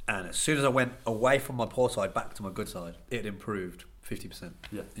 And as soon as I went away from my poor side back to my good side, it improved 50%.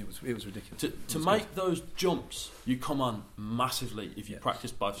 Yeah, it was ridiculous. To make those jumps, you come on massively if you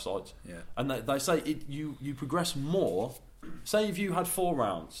practice both sides. Yeah, and they say you progress more. Say if you had 4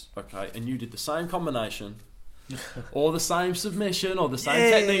 rounds, okay, and you did the same combination, or the same submission, or the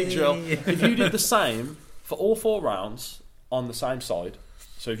same technique drill. If you did the same for all 4 rounds on the same side,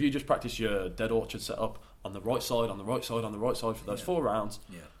 so if you just practice your dead orchard setup on the right side, on the right side, on the right side for those 4 rounds,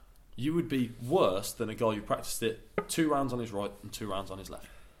 you would be worse than a guy who practiced it 2 rounds on his right and 2 rounds on his left.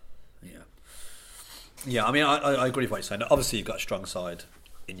 Yeah. I mean, I agree with what you're saying. Obviously, you've got a strong side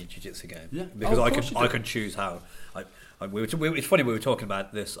in your jiu-jitsu game. Yeah, because I can choose how. It's funny, we were talking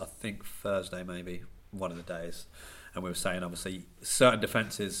about this, I think Thursday maybe, one of the days, and we were saying obviously certain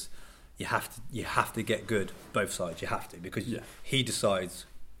defences you have to get good both sides. You have to, because he decides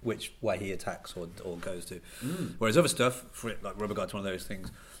which way he attacks or goes to. Whereas other stuff, like rubber guard's one of those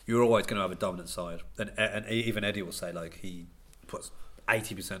things, you're always going to have a dominant side. And even Eddie will say, like, he puts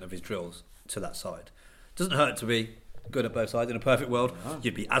 80% of his drills to that side. Doesn't hurt to be good at both sides. In a perfect world,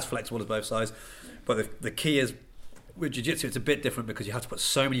 you'd be as flexible as both sides. But the key is, with jiu-jitsu, it's a bit different because you have to put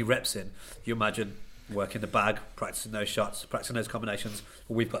so many reps in. You imagine working the bag, practicing those shots, practicing those combinations.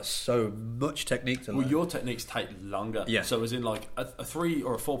 We've got so much technique to learn. Well, your techniques take longer. Yeah. So as in, like, a 3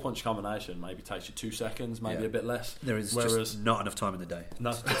 or a 4 punch combination maybe takes you 2 seconds, maybe a bit less. There is just not enough time in the day.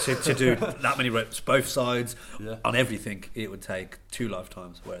 No. to do that many reps, both sides, on everything, it would take 2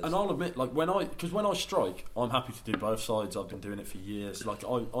 lifetimes. Whereas, and I'll admit, like, when I strike, I'm happy to do both sides. I've been doing it for years. Like,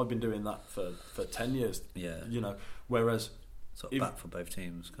 I've been doing that for 10 years. Yeah. Whereas sort of back for both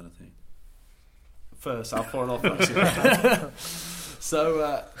teams kind of thing. For Southpaw and offense.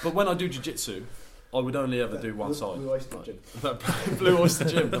 So, but when I do jiu-jitsu, I would only ever do one side. Blue Oyster Gym. Blue Oyster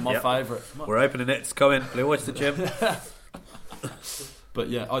Gym, they're my favourite. We're opening it. It's coming. Blue Oyster Gym. But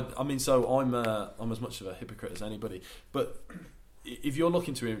yeah, I mean, so I'm as much of a hypocrite as anybody. But if you're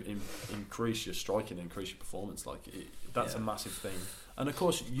looking to increase your striking, increase your performance, that's a massive thing. And of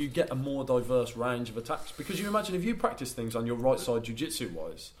course, you get a more diverse range of attacks, because you imagine if you practice things on your right side jiu-jitsu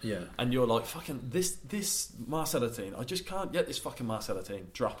wise, and you're like, fucking this Marcellatine, I just can't get this fucking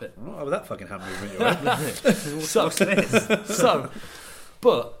Marcellatine, drop it. What with that fucking hand movement?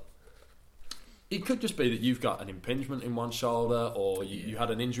 But it could just be that you've got an impingement in one shoulder, or you had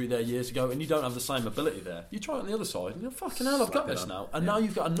an injury there years ago and you don't have the same ability there. You try it on the other side and you're fucking hell, I've got this now. And now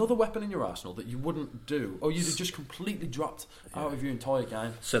you've got another weapon in your arsenal that you wouldn't do, or you'd have just completely dropped out of your entire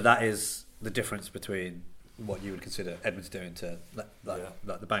game. So that is the difference between what you would consider Edmund's doing to like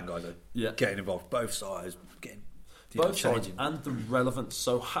the bang guys are getting involved both sides, getting both sides, and the relevance.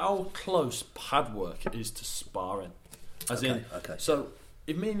 So how close pad work is to sparring, so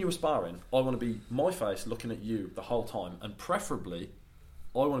if me and you were sparring, I want to be my face looking at you the whole time, and preferably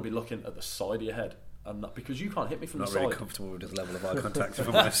I want to be looking at the side of your head, and not, because you can't hit me from the side. Not really comfortable with this level of eye contact, if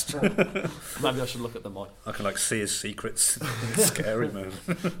I'm honest. Maybe I should look at the mic. I can see his secrets. It's scary, man.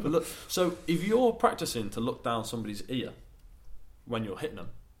 But look, so if you're practicing to look down somebody's ear when you're hitting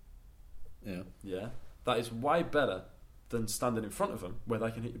them, that is way better than standing in front of them where they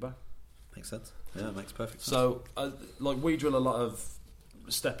can hit you back. Makes sense. Yeah, it makes perfect sense. So, like we drill a lot of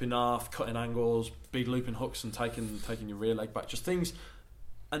stepping off, cutting angles, big looping hooks, and taking your rear leg back. Just things,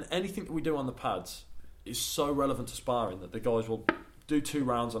 and anything that we do on the pads is so relevant to sparring that the guys will do 2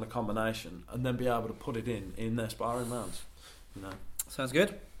 rounds on a combination and then be able to put it in their sparring rounds. You know, sounds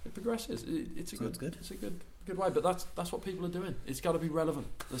good. It progresses. It's a Sounds good. It's a good way. But that's what people are doing. It's got to be relevant.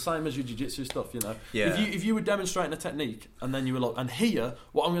 The same as your jiu-jitsu stuff. You know, Yeah. If you were demonstrating a technique and then you were like, and here,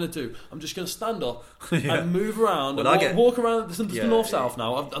 what I'm going to do, I'm just going to stand up Yeah. and move around Well, and walk around the Yeah. north-south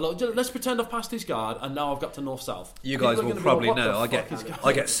now. Let's pretend I've passed this guard and now I've got to north-south. You People guys are will gonna be probably like, what know. the I fuck get is going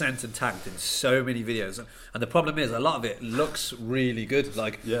I get sent and tagged in so many videos, and the problem is a lot of it looks really good.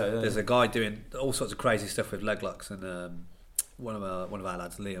 Like there's a guy doing all sorts of crazy stuff with leg locks, and one of our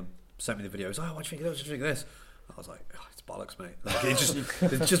lads, Liam, sent me the video. He was like, what do you think of this? What do you think of this? I was like, oh, it's bollocks, mate. Like,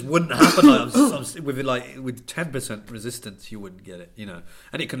 it just wouldn't happen. Like, with 10% resistance, you wouldn't get it, you know.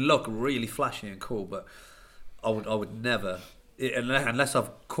 And it can look really flashy and cool, but I would never, unless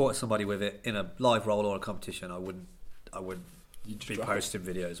I've caught somebody with it in a live roll or a competition, I wouldn't be posting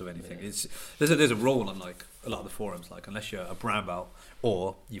videos of anything. Yeah. There's a rule on like a lot of the forums, like unless you're a brown belt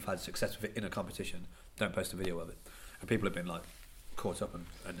or you've had success with it in a competition, don't post a video of it. And people have been like caught up and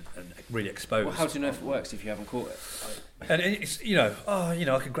really exposed. Well, how do you know if it works if you haven't caught it? And it's I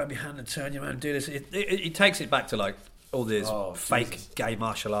can grab your hand and turn you around and do this. It takes it back to like all these fake gay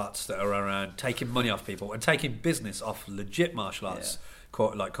martial arts that are around, taking money off people and taking business off legit martial arts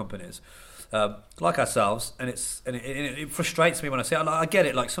like companies. Like ourselves, and it frustrates me when I see it. I get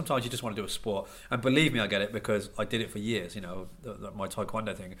it. Like sometimes you just want to do a sport, and believe me, I get it because I did it for years. You know, my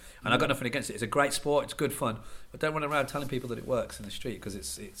taekwondo thing, and I got nothing against it. It's a great sport. It's good fun, but don't run around telling people that it works in the street because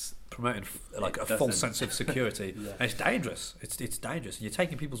it's promoting like a false sense of security, and it's dangerous. It's dangerous. And you're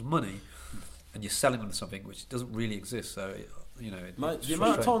taking people's money, and you're selling them something which doesn't really exist. So. You know, mate, the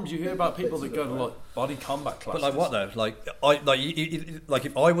amount of times you hear about people that go to like body combat classes. But like what though? Like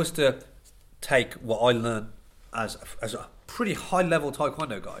if I was to take what I learned as a pretty high level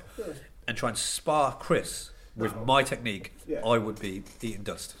taekwondo guy and try and spar Chris with my technique, I would be eating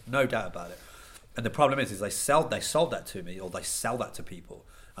dust, no doubt about it. And the problem is they sold that to me, or they sell that to people,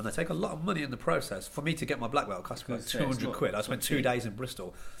 and they take a lot of money in the process. For me to get my black belt, it cost me like 200 quid. I spent 2 days in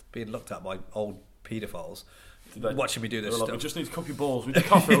Bristol being looked at by old paedophiles. Watching me do this stuff. Like, we just need to cup your balls with the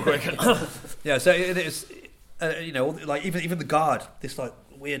coffee real quick. Yeah, so it is, like even the guard, this like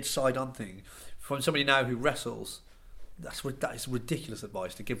weird side-on thing from somebody now who wrestles. That is ridiculous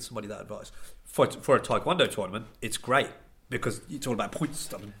advice to give somebody that advice for a taekwondo tournament. It's great because it's all about point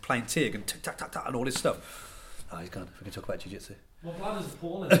stuff and playing tig and tic tac tac tac and all this stuff. Oh, he's gone. We can talk about jiu-jitsu. My bladder's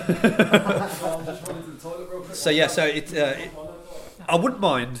appalling. I'm just running to the toilet real quick. So I wouldn't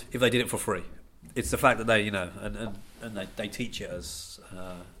mind if they did it for free. It's the fact that they, and they teach it as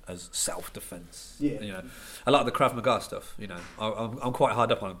self-defense. Yeah. You know, a lot of the Krav Maga stuff. You know, I'm quite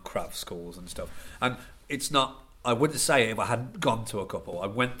hard up on Krav schools and stuff. And it's not. I wouldn't say it if I hadn't gone to a couple. I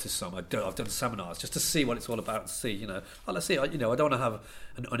went to some. I've done seminars just to see what it's all about. To see, let's see. I don't want to have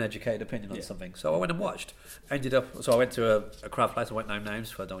an uneducated opinion on something. So I went and watched. I went to a Krav place. I won't name names,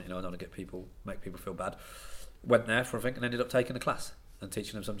 for I don't want to make people feel bad. Went there for a thing and ended up taking a class and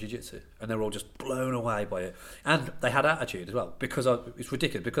teaching them some jiu-jitsu, and they were all just blown away by it. And they had attitude as well, because it's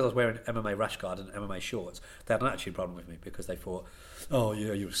ridiculous, because I was wearing MMA rash guard and MMA shorts. They had an attitude problem with me because they thought, oh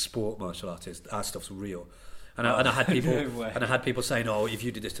yeah, you're a sport martial artist, our stuff's real. And I had people saying, oh, if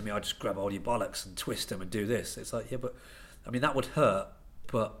you did this to me, I'd just grab all your bollocks and twist them and do this. It's like, yeah, but I mean that would hurt,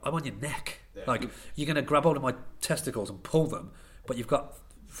 but I'm on your neck. Yeah. Like, you're going to grab hold of my testicles and pull them, but you've got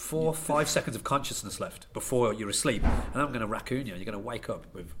 4-5 seconds of consciousness left before you're asleep, and I'm going to raccoon you. You're going to wake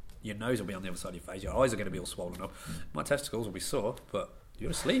up with your nose will be on the other side of your face, your eyes are going to be all swollen up, my testicles will be sore, but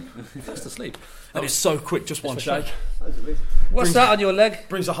you're asleep. Fast asleep. And it's so quick, just one shake. What's that on your leg?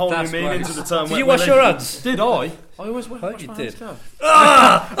 Brings a whole new meaning into the term. Did you wash your hands? Did I? I always wash my hands. Did.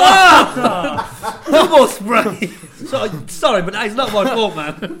 Double spray. Sorry, but it's not my fault,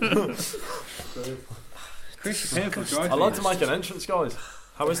 man. Chris, I like to make an entrance, guys.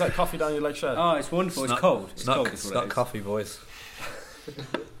 How is that coffee down your leg, Shay? Oh, it's wonderful. It's cold. It's not coffee, boys.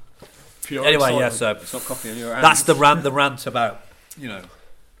 Pure anyway, yeah. So it's not coffee on your hands. That's the rant about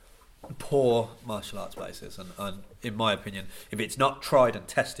poor martial arts bases, and in my opinion, if it's not tried and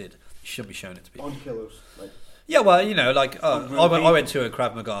tested, you shouldn't be shown it to people. On killers, yeah, well, I went to a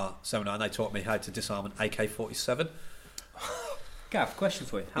Krav Maga seminar and they taught me how to disarm an AK-47. Gav, question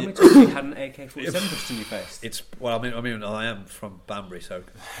for you. How many times have you had an AK-47 pushed in your face? I am from Banbury, so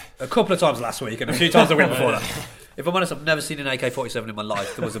a couple of times last week and a few times the week before that. if I'm honest, I've never seen an AK-47 in my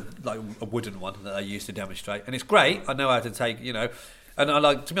life. There was a wooden one that I used to demonstrate, and it's great. I know how to take, and I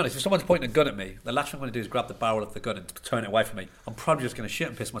like, to be honest, if someone's pointing a gun at me, the last thing I'm going to do is grab the barrel of the gun and turn it away from me. I'm probably just going to shit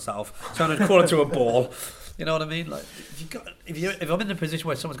and piss myself, turn and crawl into a ball. You know what I mean? Like, if I'm in a position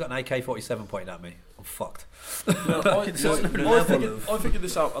where someone's got an AK-47 pointing at me, I'm fucked. I figured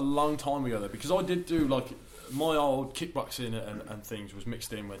this out a long time ago though, because I did do like my old kickboxing and things was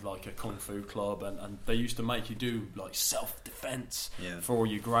mixed in with like a kung fu club, and they used to make you do like self-defense for all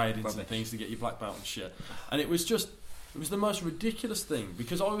your gradings and things to get your black belt and shit. And it was the most ridiculous thing,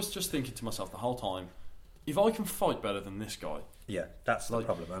 because I was just thinking to myself the whole time, if I can fight better than this guy, that's the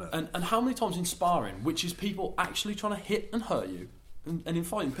problem, isn't it? And how many times in sparring, which is people actually trying to hit and hurt you, and in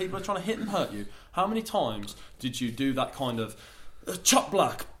fighting people are trying to hit and hurt you, how many times did you do that kind of chop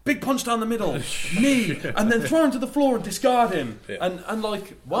block, big punch down the middle, knee, and then throw him to the floor and discard him, and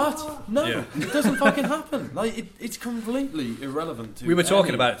like, what? No, it doesn't fucking happen. Like, it's completely irrelevant to. We were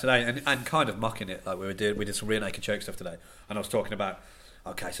talking about it today and kind of mocking it. Like we did some rear naked choke stuff today, and I was talking about,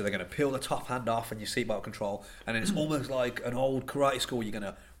 okay, so they're going to peel the top hand off and your seatbelt control, and then it's almost like an old karate school. You're going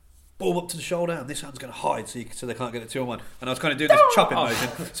to boom up to the shoulder, and this hand's going to hide so they can't get it 2-on-1. And I was kind of doing this chopping motion.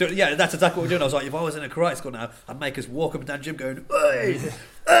 So that's exactly what we're doing. I was like, if I was in a karate school now, I'd make us walk up and down the gym going, hey,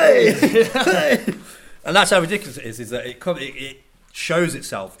 hey, hey. And that's how ridiculous it is that it shows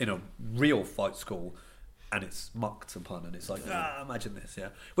itself in a real fight school, and it's mocked upon, and it's like, imagine this,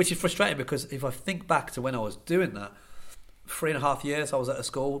 which is frustrating, because if I think back to when I was doing that, 3.5 years I was at a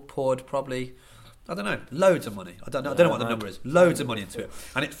school, poured probably, I don't know, loads of money. I don't know what the number is. Loads of money into it.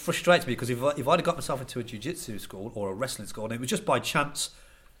 And it frustrates me, because if I'd have got myself into a jiu-jitsu school or a wrestling school, and it was just by chance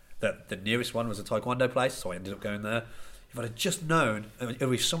that the nearest one was a taekwondo place, so I ended up going there. If I'd have just known,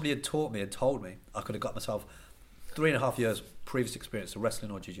 or if somebody had taught me and told me, I could have got myself 3.5 years previous experience of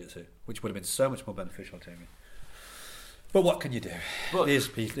wrestling or jiu-jitsu, which would have been so much more beneficial to me. But what can you do? Here's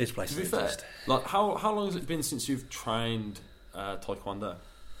places to fair, like, how long has it been since you've trained taekwondo?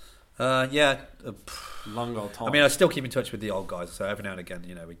 Long old time. I mean, I still keep in touch with the old guys, so every now and again,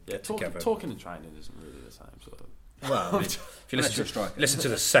 we get together. Talking and training isn't really the same sort of. Well, I mean, if you listen to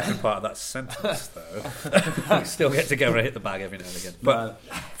the second part of that sentence, though, we still get together and hit the bag every now and again, but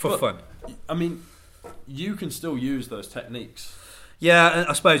for fun. I mean, you can still use those techniques. Yeah,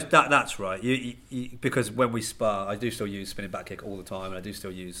 I suppose that's right. You, because when we spar, I do still use spinning back kick all the time, and I do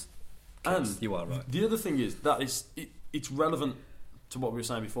still use kicks. And you are right. The other thing is that it's relevant to what we were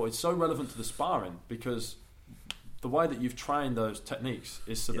saying before. It's so relevant to the sparring, because the way that you've trained those techniques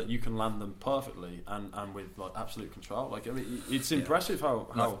is so that you can land them perfectly and with like absolute control. Like, I mean, it's impressive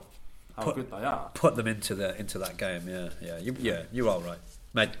how good they are. Put them into that game. You are right.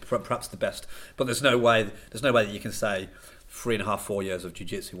 Made perhaps the best, but there's no way that you can say 3.5-4 years of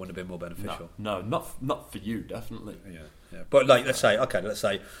jiu-jitsu wouldn't have been more beneficial. No, not for you, definitely. Yeah. But like, let's say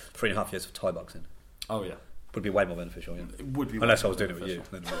 3.5 years of Thai boxing. Oh yeah. Would be way more beneficial, It would be. Unless I was doing it with you,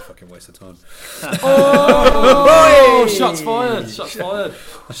 then it would be a fucking waste of time. Oh, shots fired.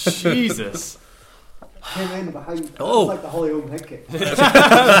 Jesus. Came in behind. Oh, like the Holly Holm head kick.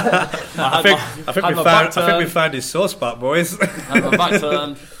 I think we found his sore spot, boys. Had my back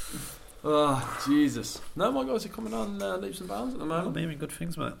turned. Oh, Jesus. No, my guys are coming on leaps and bounds at the moment. Maybe good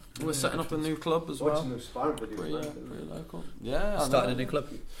things, mate. We're setting up a new club as well. Watching those sparring videos, pretty local. Yeah, starting a new club.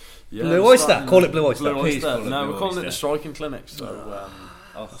 Yeah, Blue Oyster. Call it Blue Oyster. Blue Oyster. No, we're calling it the Striking Clinic. So,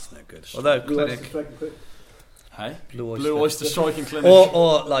 that's no good. Although clinic. Hey, Blue Oyster Striking Clinic.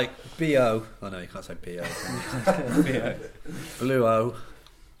 Or like B.O. Oh no, you can't say B.O. B.O. Blue O.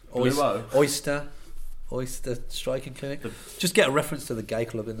 Oyster Striking Clinic. Just get a reference to the gay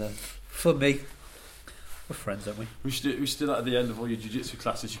club in there. For me. We're friends, aren't we? We should do that at the end of all your jiu-jitsu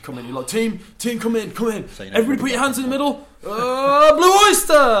classes. You come in, you're like, team, come in. So everybody put your hands in the middle. Blue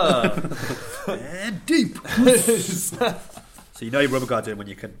Oyster! And deep. So you know your rubber guard's in when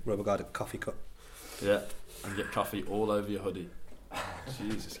you can rubber guard a coffee cup. Yeah, and get coffee all over your hoodie.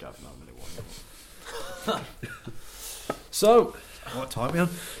 Jesus, Gavin, I'm really So, what time are we on?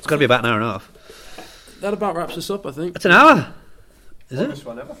 It's got to be about an hour and a half. That about wraps us up, I think. It's an hour. Is it? Longest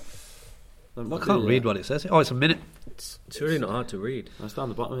one ever. I can't read what it says. Oh, it's a minute. It's really not hard to read. That's down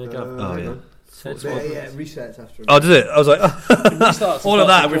the bottom of your Oh, yeah. It resets after. Oh, does it? I was like, all of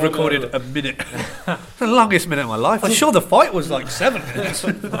that, we've recorded a minute. The longest minute of my life. I'm sure the fight was like 7 minutes.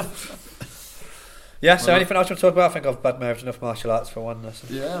 Yeah, so anything else you want to talk about? I think I've badmouthed enough martial arts for one lesson.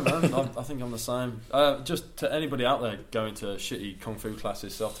 Yeah, man, I think I'm the same. Just to anybody out there going to shitty kung fu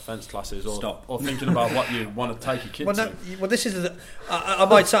classes, self-defense classes, or thinking about what you want to take your kid to. Well, this is.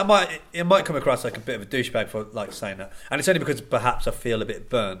 It might come across like a bit of a douchebag for like saying that, and it's only because perhaps I feel a bit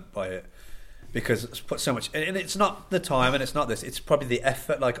burnt by it. because it's put so much, and it's not the time, and it's not this. It's probably the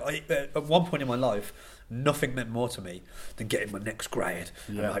effort. Like at one point in my life, nothing meant more to me than getting my next grade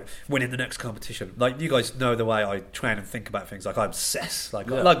and like winning the next competition. Like you guys know the way I train and think about things. Like I obsess. Like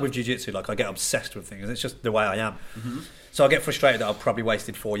with jiu-jitsu, like I get obsessed with things. It's just the way I am. Mm-hmm. So I get frustrated that I've probably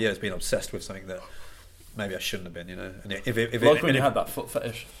wasted 4 years being obsessed with something that maybe I shouldn't have been. You know, and if when you had that foot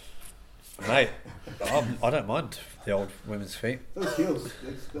fetish. Mate, I don't mind the old women's feet. Those heels,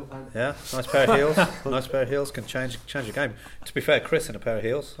 they still hang. Yeah, nice pair of heels. Nice pair of heels can change the game. To be fair, Chris in a pair of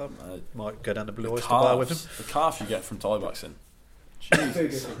heels, I might go down to Blue Oyster Bar with him. The calf you get from Thai boxing.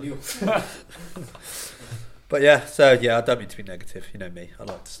 But yeah, so yeah, I don't mean to be negative. You know me, I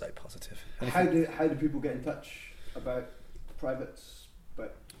like to stay positive. How do people get in touch about privates,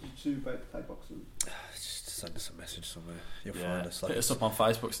 about jiu-jitsu, about Thai boxing? Just send us a message somewhere. You'll find us. Hit us up on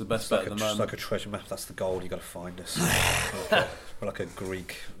Facebook. It's the best bet at the moment. It's like a treasure map. That's the goal. You got to find us. We're like a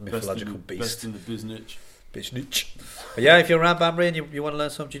Greek mythological beast. Best in the business. Bitch. But yeah, if you're around Banbury and you want to learn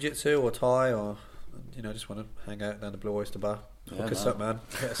some jiu-jitsu or Thai, or just want to hang out down the Blue Oyster Bar, hook us up, man.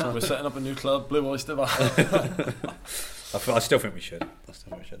 We're setting up a new club, Blue Oyster Bar. I still think we should.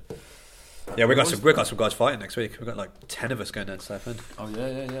 Yeah, we got some guys fighting next week. We've got like 10 of us going down to Southend. Oh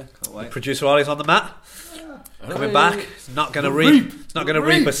yeah. Can't wait. Producer Ollie's on the mat. Coming back. It's not going to reap. It's not going to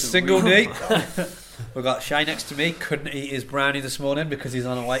reap a single knee. We've got Shay next to me. Couldn't eat his brownie this morning because he's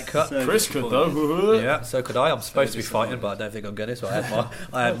on a weight cut. So Chris could though. Yeah, so could I. I'm supposed to be fighting, but I don't think I'm going to. So I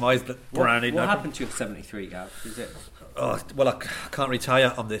had my brownie. What happened to your 73, Gav? Is it? Oh well, I can't really tell you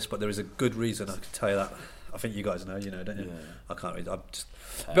on this, but there is a good reason I can tell you that. I think you guys know, don't you? Yeah. I can't really. I'm just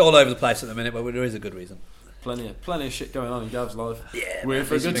a bit all over the place at the minute, but there is a good reason. Plenty of shit going on in Gav's life. Yeah, we're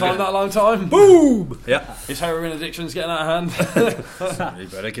for a good time that long time. Boom! Yeah. His heroin addiction's getting out of hand. You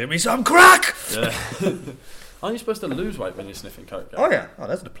better give me some crack! Yeah. Aren't you supposed to lose weight when you're sniffing coke? Oh yeah. Oh,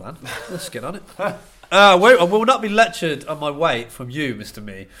 there's the plan. Let's get on it. I will not be lectured on my weight from you, Mr.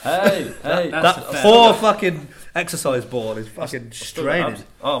 Me. Hey. That 4 fucking exercise ball is fucking straining.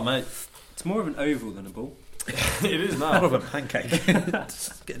 Oh, mate. It's more of an oval than a ball. It is now. More of a pancake.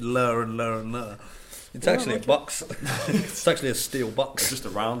 It's getting lower and lower and lower. It's actually a box. It's actually a steel box. It's just a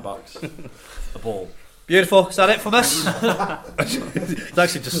round box. A ball. Beautiful. Is that it from us? It's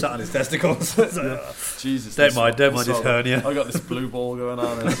actually just sat on his testicles. Jesus. Don't mind his hernia. I got this blue ball going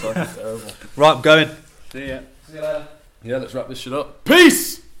on. It's like terrible. Right, I'm going. See ya. See you later. Yeah, let's wrap this shit up.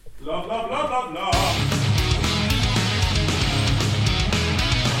 Peace! Love, love, love, love, love.